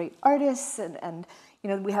exception of great artists, and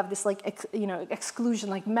we have this exclusion,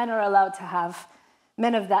 like men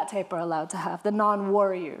of that type are allowed to have, the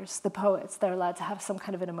non-warriors, the poets, they're allowed to have some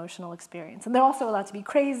kind of an emotional experience. And they're also allowed to be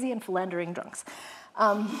crazy and philandering drunks.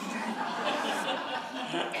 But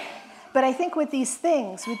I think with these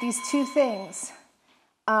two things,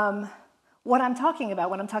 what I'm talking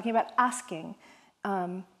about asking,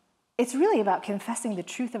 it's really about confessing the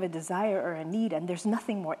truth of a desire or a need, and there's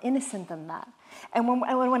nothing more innocent than that. And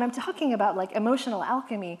when I'm talking about like emotional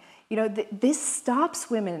alchemy, this stops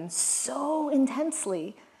women so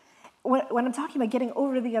intensely. When I'm talking about getting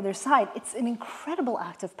over to the other side, it's an incredible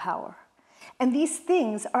act of power. And these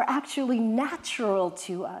things are actually natural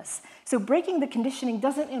to us. So breaking the conditioning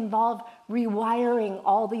doesn't involve rewiring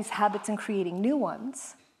all these habits and creating new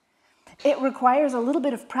ones. It requires a little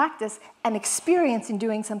bit of practice and experience in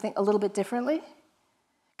doing something a little bit differently.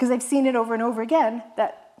 Because I've seen it over and over again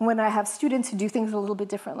that when I have students who do things a little bit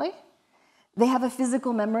differently, they have a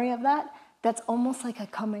physical memory of that that's almost like a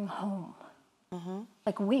coming home. Mm-hmm.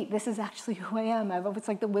 Like, wait, this is actually who I am. It's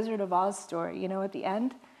like the Wizard of Oz story, at the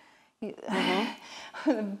end.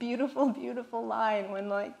 Mm-hmm. The beautiful, beautiful line when,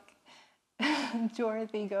 like,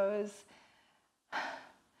 Dorothy goes,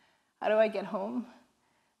 how do I get home?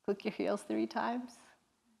 Click your heels 3 times.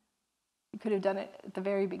 You could have done it at the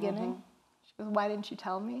very beginning. Mm-hmm. She goes, why didn't you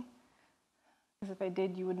tell me? Because if I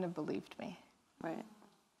did, you wouldn't have believed me. Right.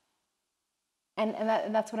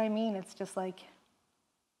 And that's what I mean. It's just like,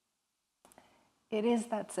 it is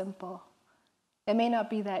that simple. It may not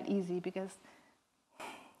be that easy because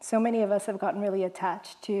so many of us have gotten really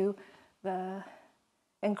attached to the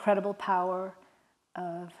incredible power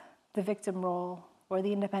of the victim role or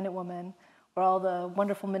the independent woman or all the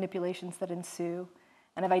wonderful manipulations that ensue.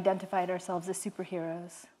 and have identified ourselves as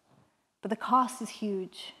superheroes. But the cost is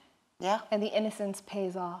huge. Yeah. And the innocence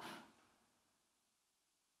pays off.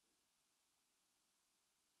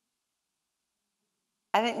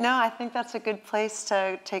 I think that's a good place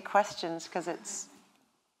to take questions because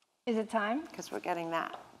Is it time? we're getting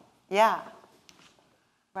that. Yeah.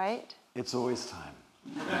 Right? It's always time.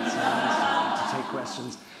 It's always time to take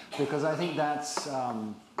questions, because I think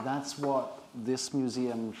that's what this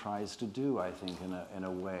museum tries to do, I think, in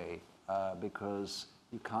a way, because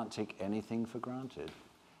you can't take anything for granted.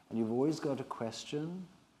 And you've always got to question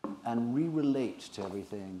and re-relate to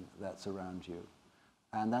everything that's around you.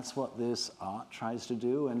 And that's what this art tries to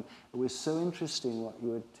do. And it was so interesting what you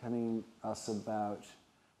were telling us about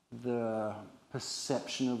the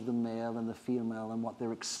perception of the male and the female and what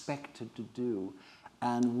they're expected to do.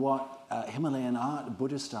 And what Himalayan art,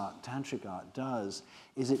 Buddhist art, Tantric art does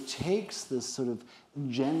is it takes this sort of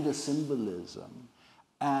gender symbolism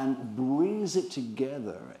and brings it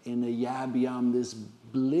together in a yab-yum, this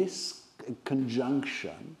bliss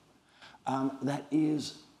conjunction that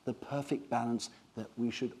is the perfect balance that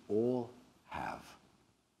we should all have.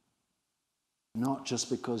 Not just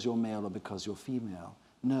because you're male or because you're female.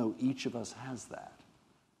 No, each of us has that.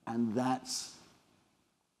 And that's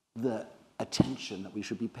the attention that we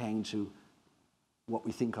should be paying to what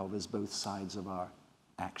we think of as both sides of our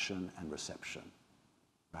action and reception.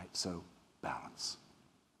 Right? So, balance.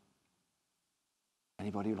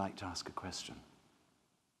 Anybody who'd like to ask a question?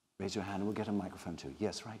 Raise your hand and we'll get a microphone too.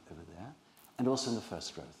 Yes, right over there. And also in the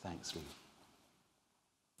first row. Thanks, Lee.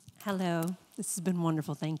 Hello. This has been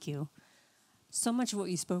wonderful. Thank you. So much of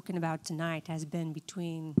what you've spoken about tonight has been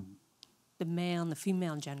between the male and the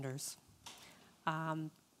female genders.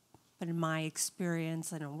 But in my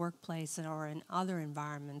experience in a workplace or in other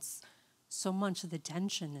environments, so much of the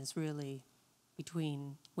tension is really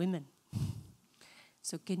between women.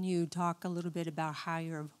 So can you talk a little bit about how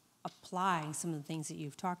you're applying some of the things that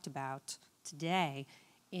you've talked about today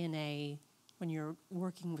when you're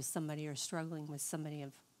working with somebody or struggling with somebody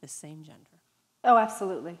of the same gender? Oh,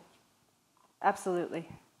 absolutely. Absolutely.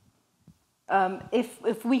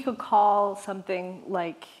 If we could call something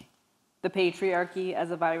like the patriarchy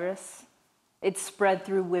as a virus, it's spread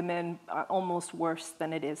through women almost worse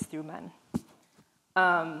than it is through men.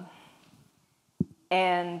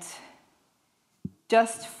 And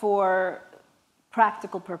just for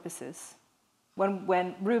practical purposes,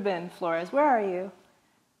 when Rubin Flores, where are you?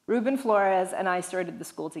 Rubin Flores and I started the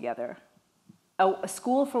school together. A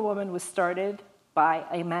school for women was started by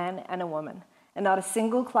a man and a woman, and not a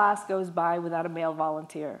single class goes by without a male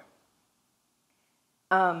volunteer.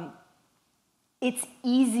 It's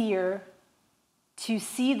easier to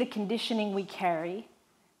see the conditioning we carry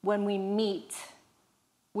when we meet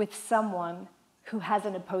with someone who has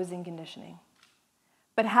an opposing conditioning.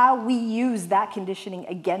 But how we use that conditioning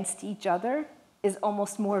against each other is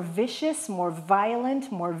almost more vicious, more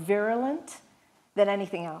violent, more virulent than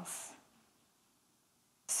anything else.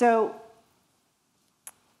 So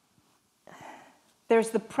there's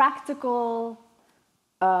the practical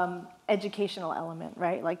educational element,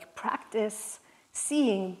 right? Like practice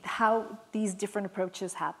seeing how these different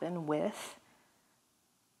approaches happen with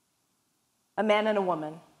a man and a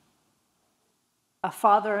woman, a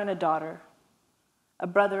father and a daughter, a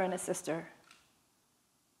brother and a sister,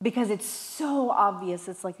 because it's so obvious,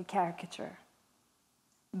 it's like a caricature.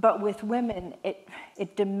 But with women,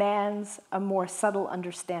 it demands a more subtle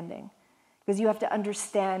understanding, because you have to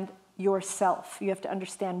understand yourself. You have to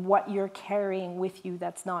understand what you're carrying with you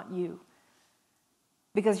that's not you,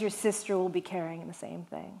 because your sister will be carrying the same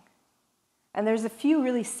thing. And there's a few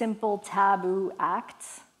really simple taboo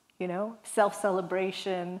acts, you know,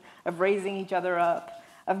 self-celebration, of raising each other up,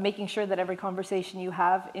 of making sure that every conversation you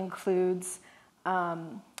have includes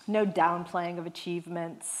no downplaying of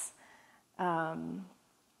achievements,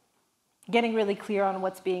 getting really clear on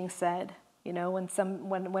what's being said. You know,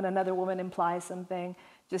 when another woman implies something,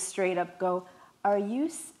 just straight up go,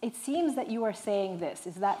 it seems that you are saying this.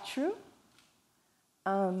 Is that true?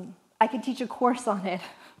 I could teach a course on it,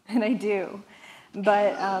 and I do.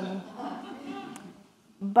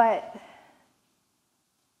 But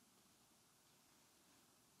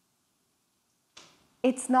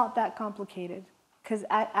it's not that complicated, because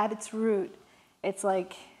at its root, it's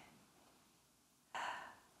like,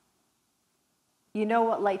 you know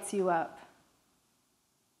what lights you up,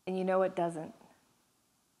 and you know what doesn't.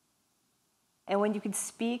 And when you can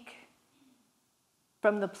speak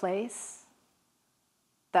from the place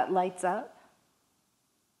that lights up,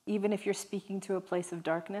 even if you're speaking to a place of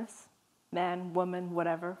darkness, man, woman,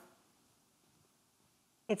 whatever,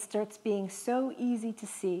 it starts being so easy to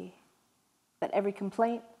see that every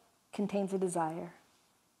complaint contains a desire.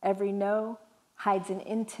 Every no hides an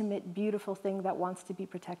intimate, beautiful thing that wants to be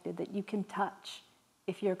protected, that you can touch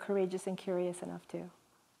if you're courageous and curious enough to.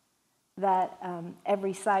 That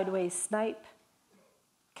every sideways snipe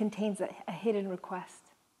contains a hidden request.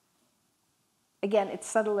 Again, it's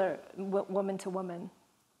subtler woman to woman,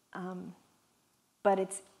 but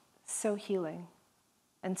it's so healing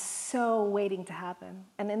and so waiting to happen.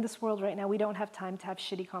 And in this world right now, we don't have time to have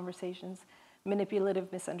shitty conversations,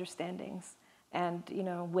 manipulative misunderstandings, and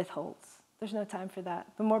withholds. There's no time for that.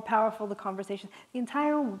 The more powerful the conversation, the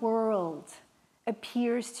entire world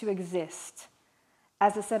appears to exist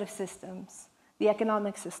as a set of systems: the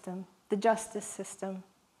economic system, the justice system,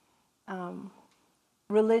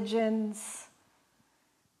 religions,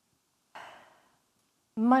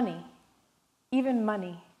 money, even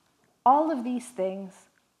money. All of these things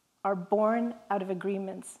are born out of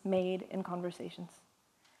agreements made in conversations.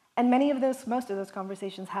 And most of those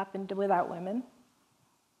conversations happened without women.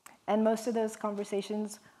 And most of those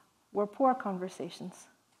conversations were poor conversations.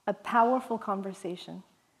 A powerful conversation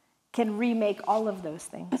can remake all of those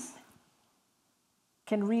things.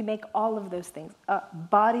 Can remake all of those things.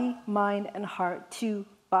 Body, mind, and heart.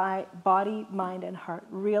 Body, mind, and heart.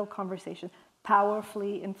 Real conversation.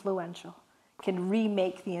 Powerfully influential. Can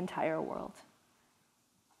remake the entire world.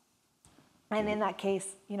 And in that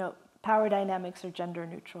case, power dynamics are gender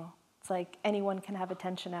neutral. It's like anyone can have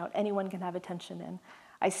attention out, anyone can have attention in.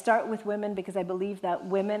 I start with women because I believe that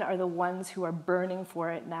women are the ones who are burning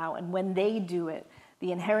for it now. And when they do it,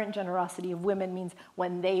 the inherent generosity of women means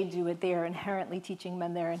when they do it, they are inherently teaching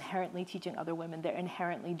men, they're inherently teaching other women, they're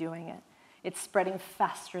inherently doing it. It's spreading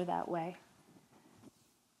faster that way.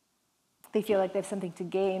 They feel like they have something to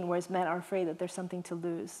gain, whereas men are afraid that there's something to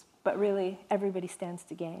lose. But really, everybody stands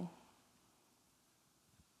to gain.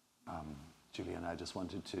 Julianna, I just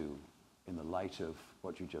wanted to, in the light of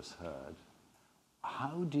what you just heard,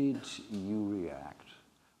 how did you react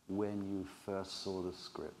when you first saw the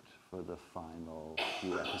script for the final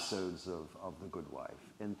few episodes of The Good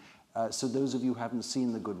Wife? And so those of you who haven't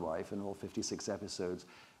seen The Good Wife in all 56 episodes,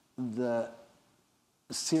 the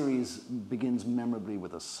series begins memorably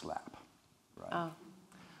with a slap, right? Oh.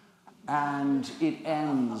 And it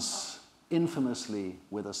ends infamously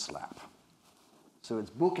with a slap. So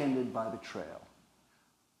it's bookended by betrayal.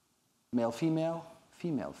 Male-female,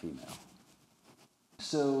 female-female.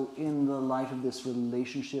 So in the light of this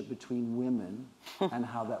relationship between women and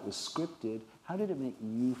how that was scripted, how did it make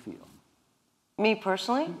you feel? Me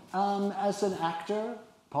personally? As an actor,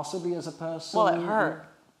 possibly as a person. Well, it hurt.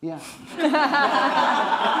 Yeah.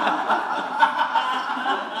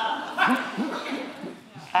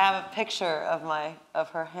 I have a picture of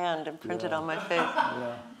her hand imprinted on my face.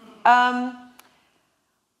 Yeah.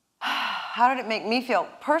 How did it make me feel?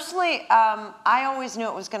 Personally, I always knew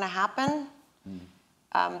it was going to happen.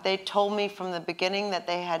 They told me from the beginning that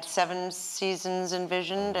they had 7 seasons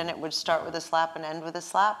envisioned, and it would start with a slap and end with a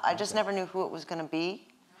slap. I just never knew who it was going to be.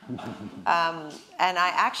 And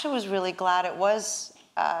I actually was really glad it was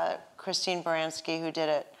Christine Baranski who did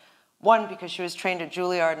it. One, because she was trained at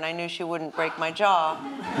Juilliard, and I knew she wouldn't break my jaw.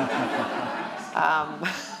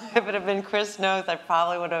 If it had been Chris Noth, I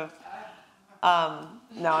probably would have...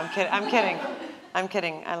 no, I'm kidding. I'm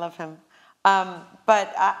kidding. I love him.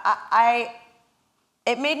 But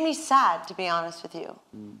it made me sad, to be honest with you.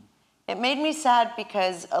 It made me sad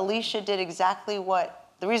because Alicia did exactly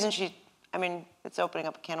the reason she, it's opening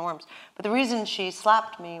up a can of worms, but the reason she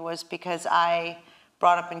slapped me was because I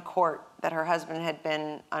brought up in court that her husband had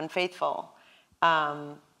been unfaithful,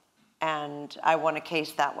 and I won a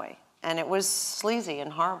case that way. And it was sleazy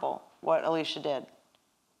and horrible what Alicia did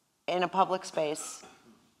in a public space,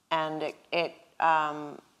 and it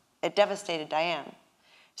devastated Diane.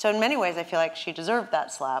 So in many ways, I feel like she deserved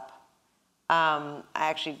that slap. I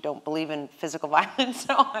actually don't believe in physical violence,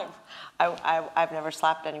 so I've never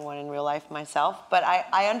slapped anyone in real life myself, but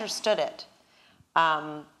I understood it.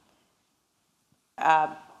 And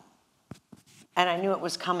I knew it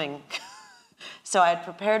was coming. So I had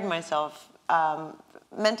prepared myself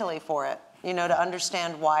mentally for it, to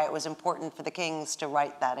understand why it was important for the Kings to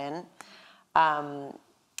write that in. And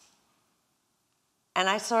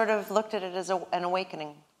I sort of looked at it as an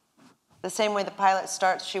awakening. The same way the pilot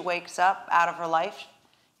starts, she wakes up out of her life.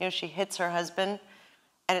 She hits her husband,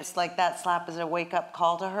 and it's like that slap is a wake-up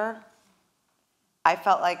call to her. I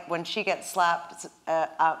felt like when she gets slapped,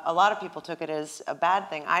 a lot of people took it as a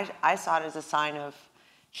bad thing. I saw it as a sign of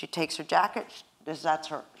she takes her jacket,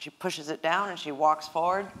 she pushes it down, and she walks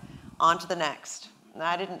forward on to the next. And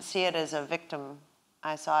I didn't see it as a victim.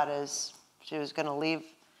 I saw it as she was going to leave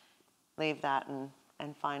that and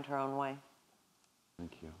find her own way.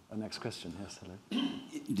 Thank you. Next question. Yes, hello.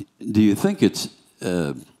 Do you think it's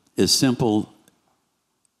as simple?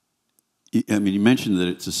 I mean, you mentioned that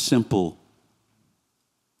it's a simple.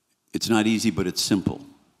 It's not easy, but it's simple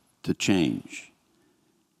to change.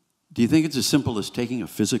 Do you think it's as simple as taking a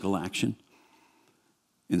physical action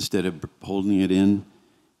instead of holding it in?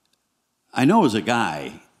 I know as a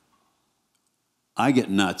guy, I get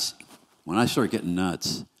nuts. When I start getting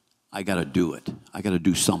nuts, I got to do it. I got to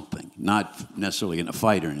do something. Not necessarily in a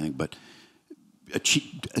fight or anything, but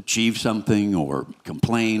achieve something or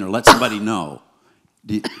complain or let somebody know.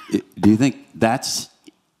 Do you think it's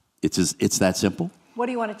that simple? What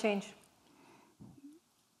do you want to change?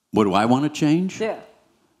 What do I want to change? Yeah.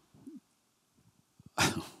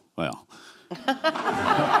 Well,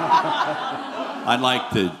 I'd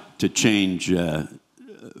like to change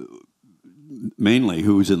mainly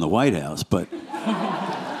who's in the White House, but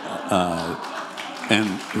and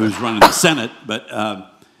who's running the Senate. But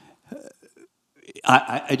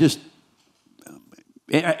I just,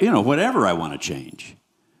 whatever I want to change,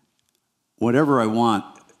 whatever I want,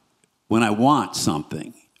 when I want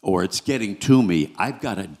something or it's getting to me, I've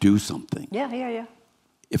got to do something. Yeah.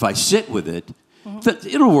 If I sit with it,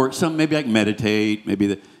 it'll work. Maybe I can meditate.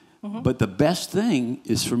 But the best thing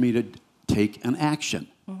is for me to take an action.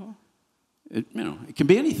 It can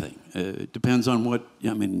be anything. It depends on what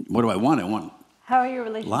do I want? I want. How are your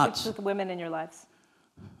relationships Lots. with women in your lives?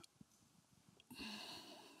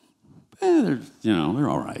 They're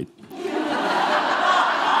all right.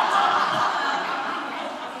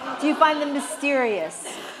 Do you find them mysterious?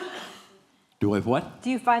 Do I what? Do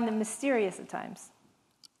you find them mysterious at times?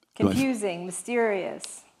 Confusing,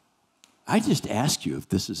 mysterious? I just asked you if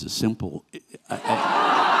this is a simple.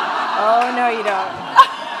 Oh, no, you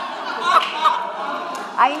don't.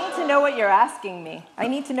 I need to know what you're asking me. I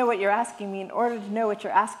need to know what you're asking me. In order to know what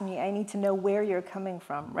you're asking me, I need to know where you're coming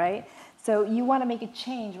from, right? So you want to make a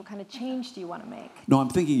change. What kind of change do you want to make? No, I'm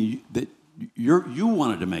thinking that you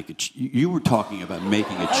wanted to make it. You were talking about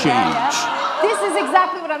making a change. Yeah. This is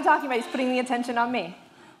exactly what I'm talking about. He's putting the attention on me.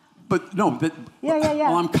 But no, Yeah.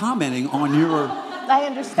 Well, I'm commenting on your. I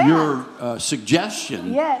understand. Your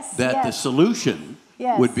suggestion that the solution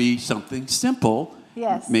would be something simple,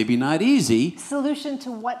 maybe not easy. Solution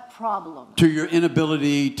to what problem? To your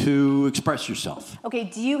inability to express yourself. Okay,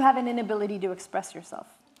 do you have an inability to express yourself?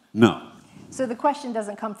 No. So the question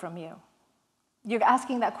doesn't come from you. You're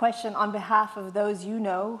asking that question on behalf of those you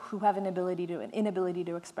know who have an inability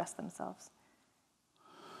to express themselves.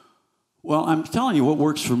 Well, I'm telling you what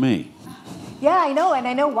works for me. Yeah, I know, and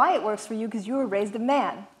I know why it works for you, because you were raised a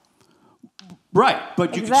man. Right,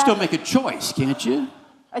 but you can still make a choice, can't you?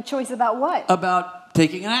 A choice about what? About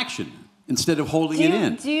taking an action instead of holding it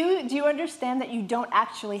in. Do you understand that you don't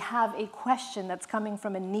actually have a question that's coming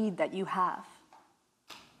from a need that you have?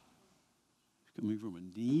 Coming from a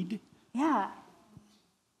need? Yeah.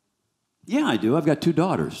 Yeah, I do. I've got 2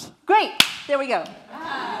 daughters. Great. There we go. All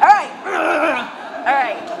right. All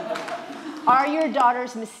right. Are your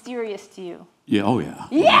daughters mysterious to you? Yeah, oh yeah.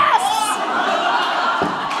 Yes!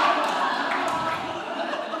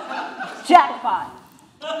 Jackpot.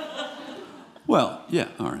 Well, yeah,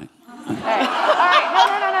 all right. All right.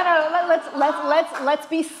 No. Let's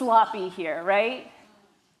be sloppy here, right?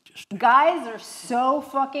 Guys are so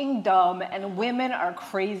fucking dumb and women are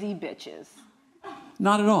crazy bitches.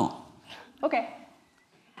 Not at all. Okay.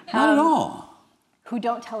 Not at all. Who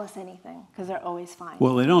don't tell us anything, because they're always fine.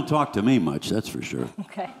 Well, they don't talk to me much, that's for sure.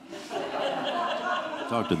 Okay.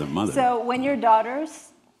 Talk to their mother. So when you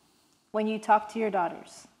talk to your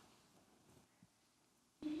daughters,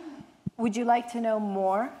 would you like to know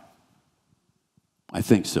more? I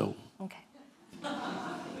think so. Okay.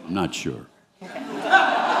 I'm not sure. Okay.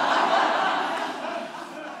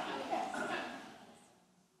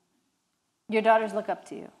 Your daughters look up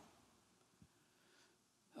to you.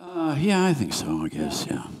 Yeah, I think so, I guess,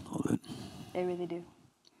 yeah, a little bit. They really do.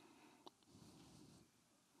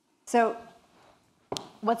 So,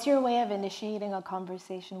 what's your way of initiating a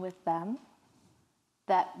conversation with them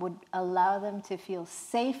that would allow them to feel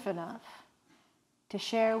safe enough to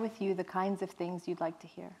share with you the kinds of things you'd like to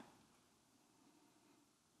hear?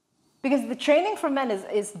 Because the training for men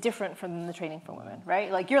is different from the training for women, right?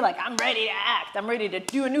 Like, you're like, I'm ready to act. I'm ready to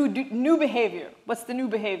do a new behavior. What's the new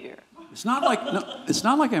behavior? It's not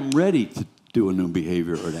like I'm ready to do a new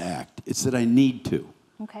behavior or to act. It's that I need to.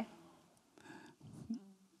 Okay.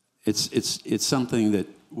 It's something that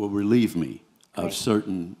will relieve me of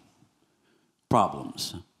certain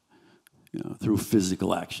problems, through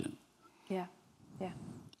physical action. Yeah.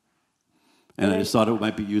 And I just thought it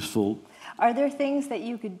might be useful. Are there things that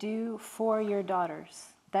you could do for your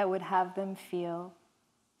daughters that would have them feel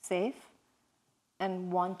safe,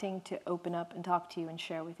 and wanting to open up and talk to you and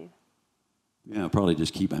share with you. Yeah, I'll probably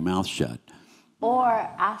just keep my mouth shut. Or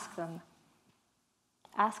ask them.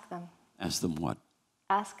 Ask them. Ask them what?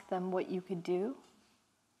 Ask them what you could do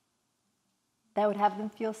that would have them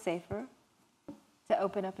feel safer to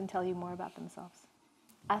open up and tell you more about themselves.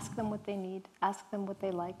 Ask them what they need. Ask them what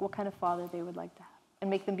they like, what kind of father they would like to have, and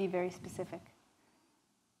make them be very specific.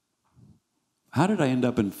 How did I end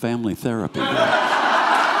up in family therapy? Okay,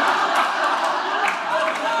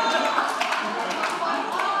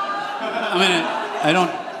 I mean, I don't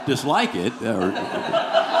dislike it,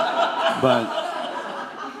 but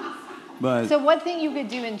so one thing you could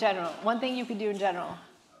do in general,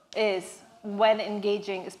 is when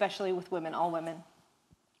engaging, especially with women, all women,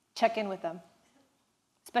 check in with them,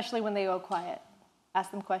 especially when they go quiet.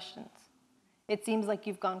 Ask them questions. It seems like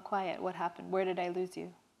you've gone quiet. What happened? Where did I lose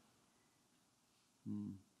you?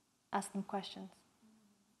 Ask them questions.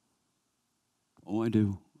 Oh, I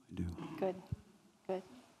do. Good.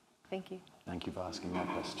 Thank you. Thank you for asking that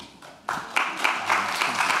question.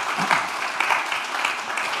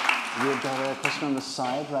 We've got a question on the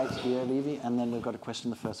side right here, Levi, and then we've got a question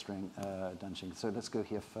in the first ring, Danching. So let's go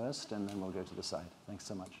here first, and then we'll go to the side. Thanks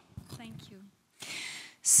so much. Thank you.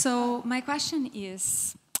 So my question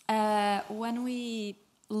is, when we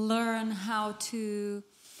learn how to,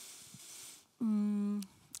 I'm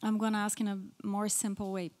going to ask in a more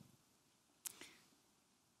simple way.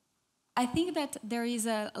 I think that there is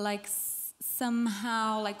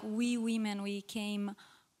somehow we women, we came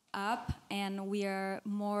up and we are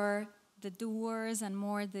more the doers and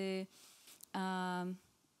more the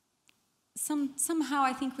somehow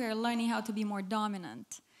I think we are learning how to be more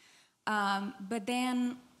dominant. But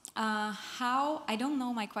then how, I don't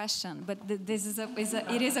know my question, but there is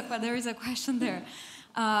a question there.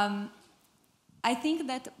 I think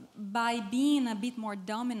that by being a bit more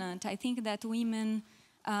dominant, I think that women,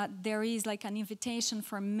 there is like an invitation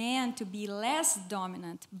for men to be less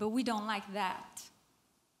dominant, but we don't like that,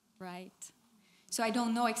 right? So I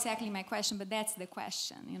don't know exactly my question, but that's the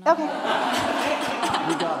question, you know? Okay.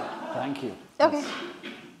 You got it. Thank you. Okay.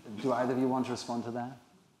 Do either of you want to respond to that?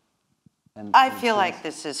 I feel like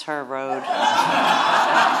this is her road.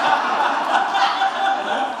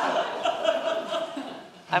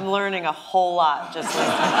 I'm learning a whole lot just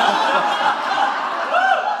listening.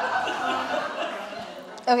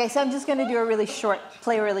 Okay, so I'm just going to do a really short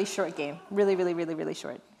game. Really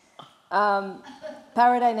short.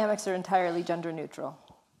 Power dynamics are entirely gender neutral.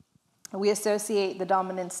 We associate the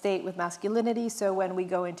dominant state with masculinity, so when we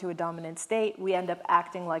go into a dominant state, we end up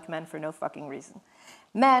acting like men for no fucking reason.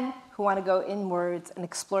 Men who want to go inwards and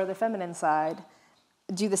explore their feminine side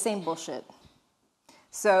do the same bullshit.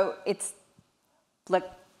 So it's like,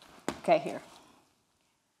 okay, here.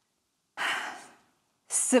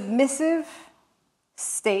 Submissive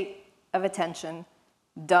state of attention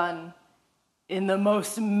done in the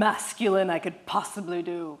most masculine I could possibly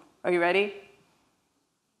do. Are you ready?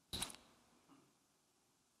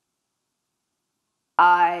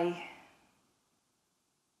 I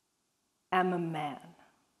am a man.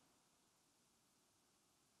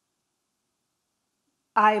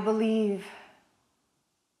 I believe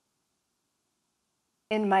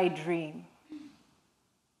in my dream.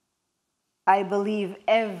 I believe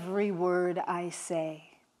every word I say.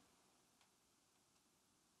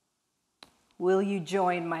 Will you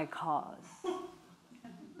join my cause?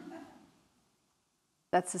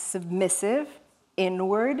 That's a submissive,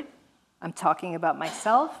 inward, I'm talking about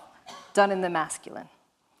myself, done in the masculine.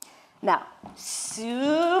 Now,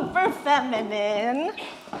 super feminine,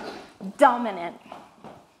 dominant.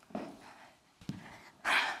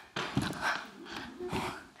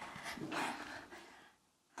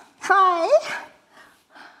 Hi.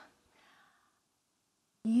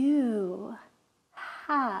 You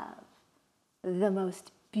have the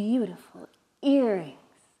most beautiful earrings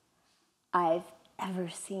I've ever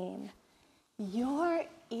seen. Your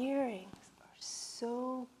earrings are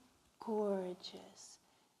so gorgeous.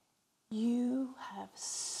 You have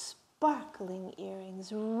sparkling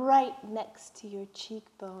earrings right next to your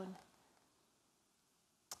cheekbone.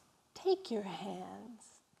 Take your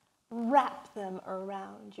hands, wrap them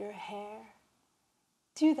around your hair.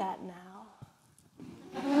 Do that now.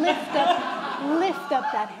 Lift up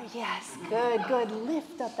that hair. Yes, good.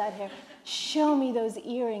 Lift up that hair. Show me those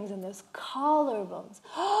earrings and those collarbones.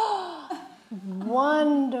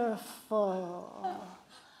 Wonderful.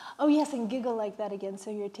 Oh yes, and giggle like that again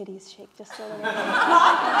so your titties shake just a little bit.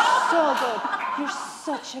 So good. You're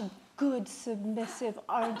such a good submissive,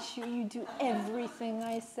 aren't you? You do everything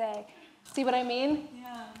I say. See what I mean?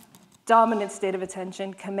 Yeah. Dominant state of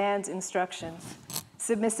attention, commands, instructions.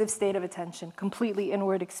 Submissive state of attention, completely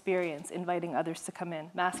inward experience, inviting others to come in,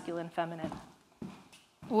 masculine, feminine.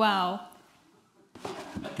 Wow.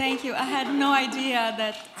 Thank you. I had no idea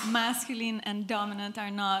that masculine and dominant are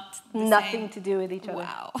not the Nothing same. to do with each other.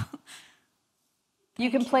 Wow. You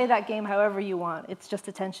can play that game however you want. It's just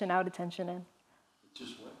attention out, attention in.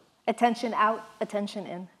 Just what? Attention out, attention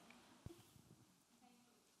in.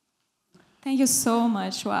 Thank you so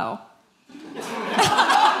much. Wow.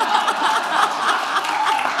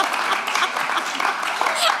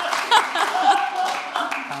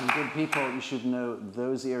 Good people, you should know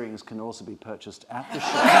those earrings can also be purchased at the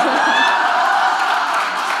shop.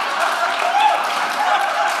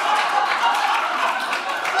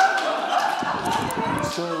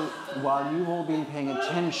 So while you've all been paying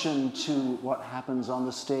attention to what happens on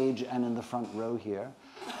the stage and in the front row here,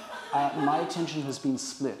 my attention has been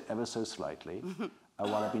split ever so slightly.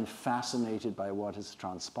 While I've been fascinated by what has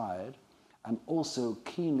transpired, I'm also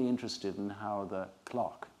keenly interested in how the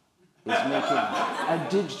clock is making a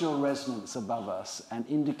digital resonance above us and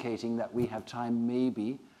indicating that we have time,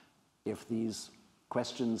 maybe, if these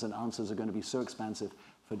questions and answers are going to be so expansive,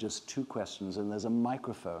 for just 2 questions. And there's a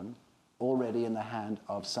microphone already in the hand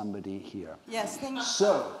of somebody here. Yes, thank you.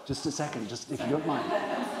 So, just a second, just if you don't mind.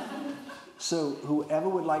 So, whoever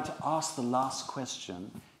would like to ask the last question,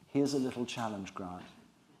 here's a little challenge, Grant.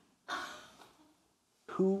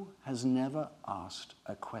 Who has never asked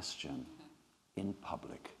a question in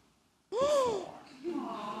public before?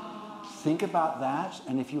 Think about that,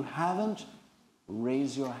 and if you haven't,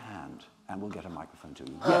 raise your hand, and we'll get a microphone to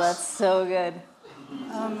you. Oh, that's so good.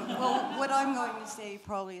 Well, what I'm going to say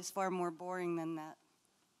probably is far more boring than that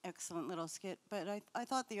excellent little skit, but I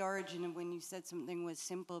thought the origin of when you said something was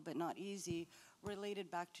simple but not easy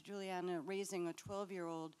related back to Julianna raising a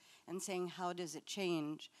 12-year-old and saying, how does it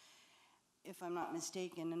change, if I'm not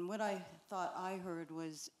mistaken. And what I thought I heard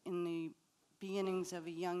was in the beginnings of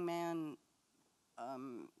a young man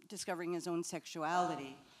discovering his own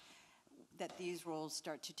sexuality, that these roles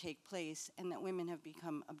start to take place and that women have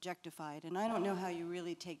become objectified. And I don't know how you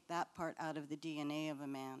really take that part out of the DNA of a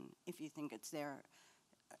man, if you think it's there.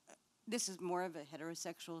 This is more of a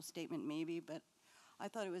heterosexual statement maybe, but I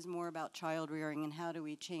thought it was more about child rearing and how do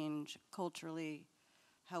we change culturally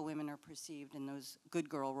how women are perceived in those good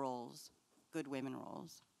girl roles, good women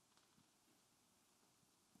roles.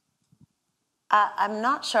 I'm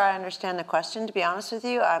not sure I understand the question, to be honest with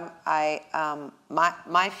you.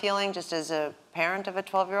 My feeling, just as a parent of a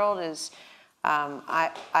 12-year-old, is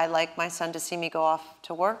I like my son to see me go off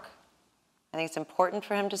to work. I think it's important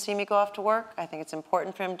for him to see me go off to work. I think it's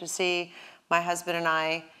important for him to see my husband and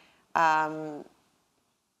I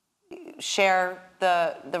share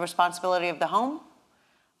the responsibility of the home.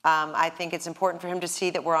 I think it's important for him to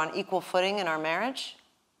see that we're on equal footing in our marriage.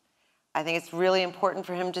 I think it's really important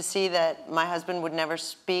for him to see that my husband would never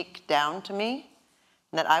speak down to me,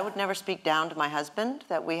 and that I would never speak down to my husband,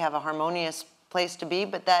 that we have a harmonious place to be,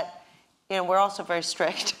 but that, we're also very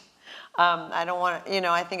strict. I don't want to,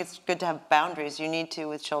 I think it's good to have boundaries. You need to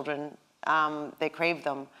with children. They crave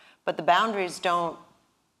them. But the boundaries don't,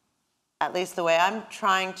 at least the way I'm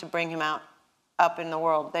trying to bring him up in the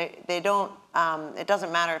world, they don't, it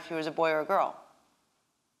doesn't matter if he was a boy or a girl.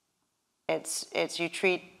 It's you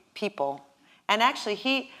treat people. And actually,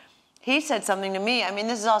 he said something to me. I mean,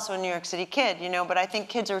 this is also a New York City kid, but I think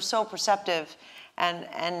kids are so perceptive.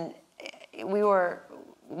 And we were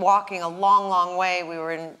walking a long, long way. We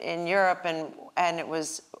were in Europe, and it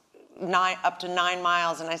was up to 9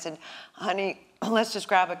 miles. And I said, honey, let's just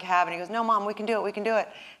grab a cab. And he goes, no, Mom, we can do it. We can do it.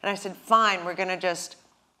 And I said, fine, we're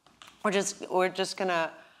just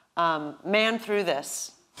gonna man through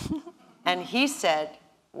this. And he said,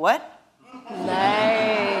 what?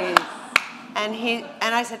 Nice.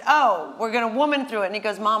 And I said, oh, we're gonna woman through it. And he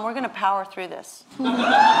goes, Mom, we're gonna power through this. And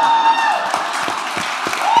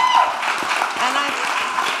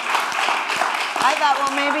I thought,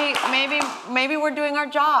 well, maybe we're doing our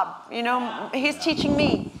job. He's teaching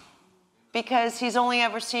me because he's only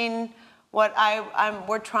ever seen what how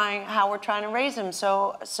we're trying to raise him.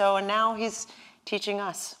 So and now he's teaching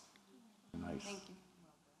us. Nice. Thank you.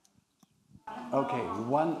 Okay,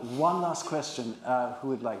 one last question. Who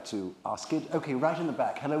would like to ask it? Okay, right in the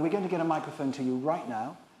back. Hello, we're going to get a microphone to you right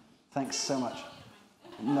now. Thanks so much.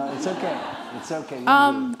 No, it's okay. It's okay.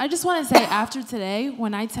 I just want to say, after today,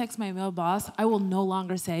 when I text my male boss, I will no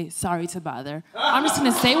longer say, sorry to bother. I'm just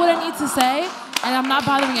going to say what I need to say, and I'm not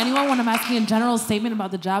bothering anyone when I'm asking a general statement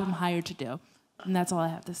about the job I'm hired to do. And that's all I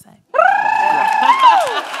have to say.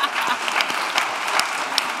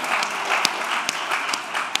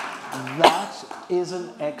 That is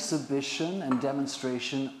an exhibition and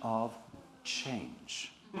demonstration of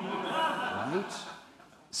change, right?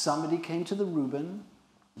 Somebody came to the Rubin,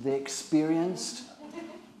 they experienced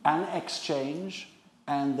an exchange,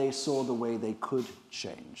 and they saw the way they could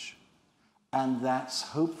change. And that's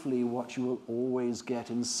hopefully what you will always get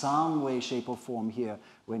in some way, shape, or form here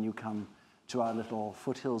when you come to our little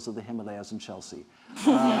foothills of the Himalayas in Chelsea.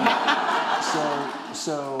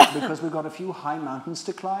 So because we've got a few high mountains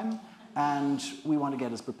to climb, and we want to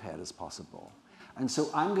get as prepared as possible. And so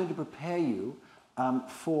I'm going to prepare you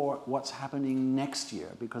for what's happening next year,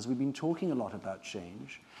 because we've been talking a lot about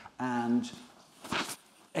change and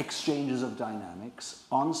exchanges of dynamics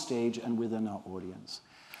on stage and within our audience.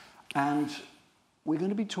 And we're going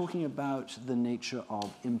to be talking about the nature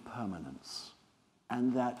of impermanence,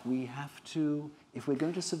 and that we have to, if we're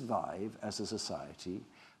going to survive as a society,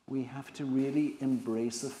 we have to really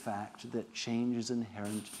embrace the fact that change is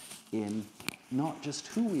inherent in not just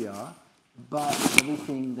who we are, but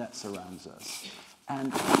everything that surrounds us.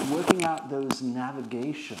 And working out those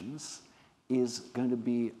navigations is going to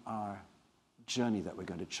be our journey that we're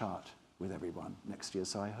going to chart with everyone next year.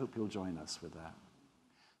 So I hope you'll join us with that.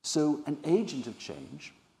 So an agent of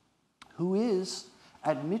change, who is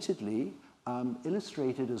admittedly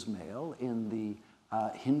illustrated as male in the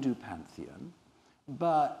Hindu pantheon,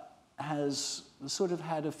 but has sort of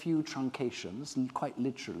had a few truncations, quite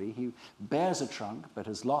literally. He bears a trunk, but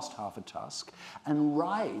has lost half a tusk, and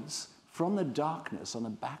rides from the darkness on the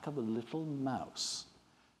back of a little mouse.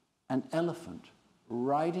 An elephant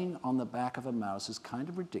riding on the back of a mouse is kind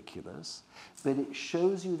of ridiculous, but it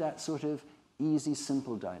shows you that sort of easy,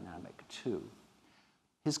 simple dynamic too.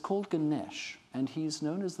 He's called Ganesh, and he's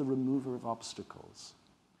known as the remover of obstacles.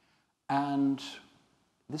 And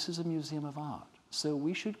this is a museum of art. So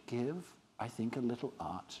we should give, I think, a little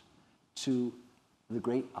art to the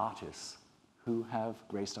great artists who have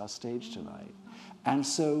graced our stage tonight. And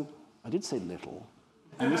so, I did say little,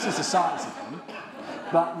 and this is the size of them,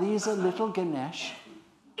 but these are little Ganesh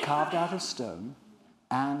carved out of stone,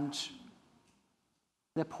 and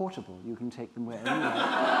they're portable. You can take them wherever you want.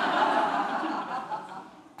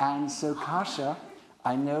 And so, Kasia,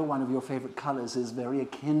 I know one of your favorite colors is very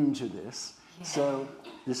akin to this. Yeah. So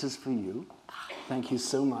this is for you. Thank you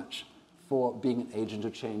so much for being an agent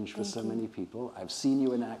of change for so many people. I've seen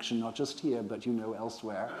you in action, not just here, but you know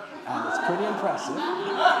elsewhere. And it's pretty impressive.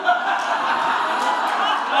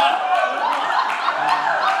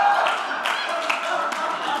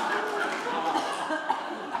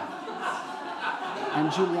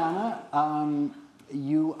 And Julianna,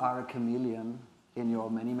 you are a chameleon in your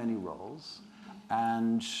many, many roles.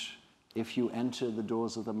 And if you enter the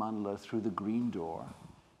doors of the mandala through the green door,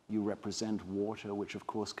 you represent water, which of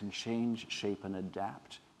course can change, shape, and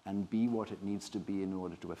adapt, and be what it needs to be in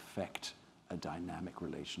order to affect a dynamic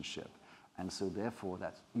relationship. And so therefore,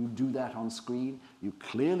 you do that on screen, you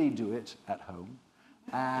clearly do it at home,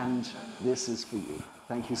 and this is for you.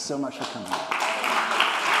 Thank you so much for coming.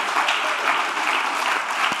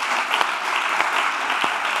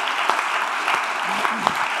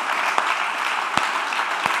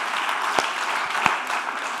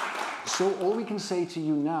 So all we can say to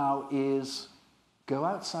you now is go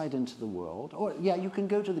outside into the world. Or, yeah, you can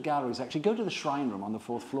go to the galleries, actually. Go to the shrine room on the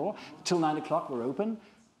 4th floor. Till 9 o'clock, we're open.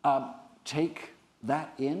 Take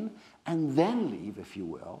that in, and then leave, if you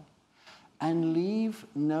will. And leave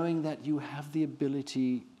knowing that you have the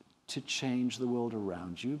ability to change the world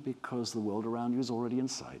around you, because the world around you is already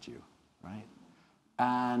inside you, right?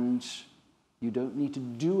 And you don't need to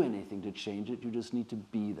do anything to change it. You just need to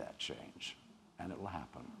be that change, and it will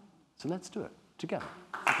happen. So let's do it together.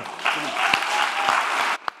 Okay.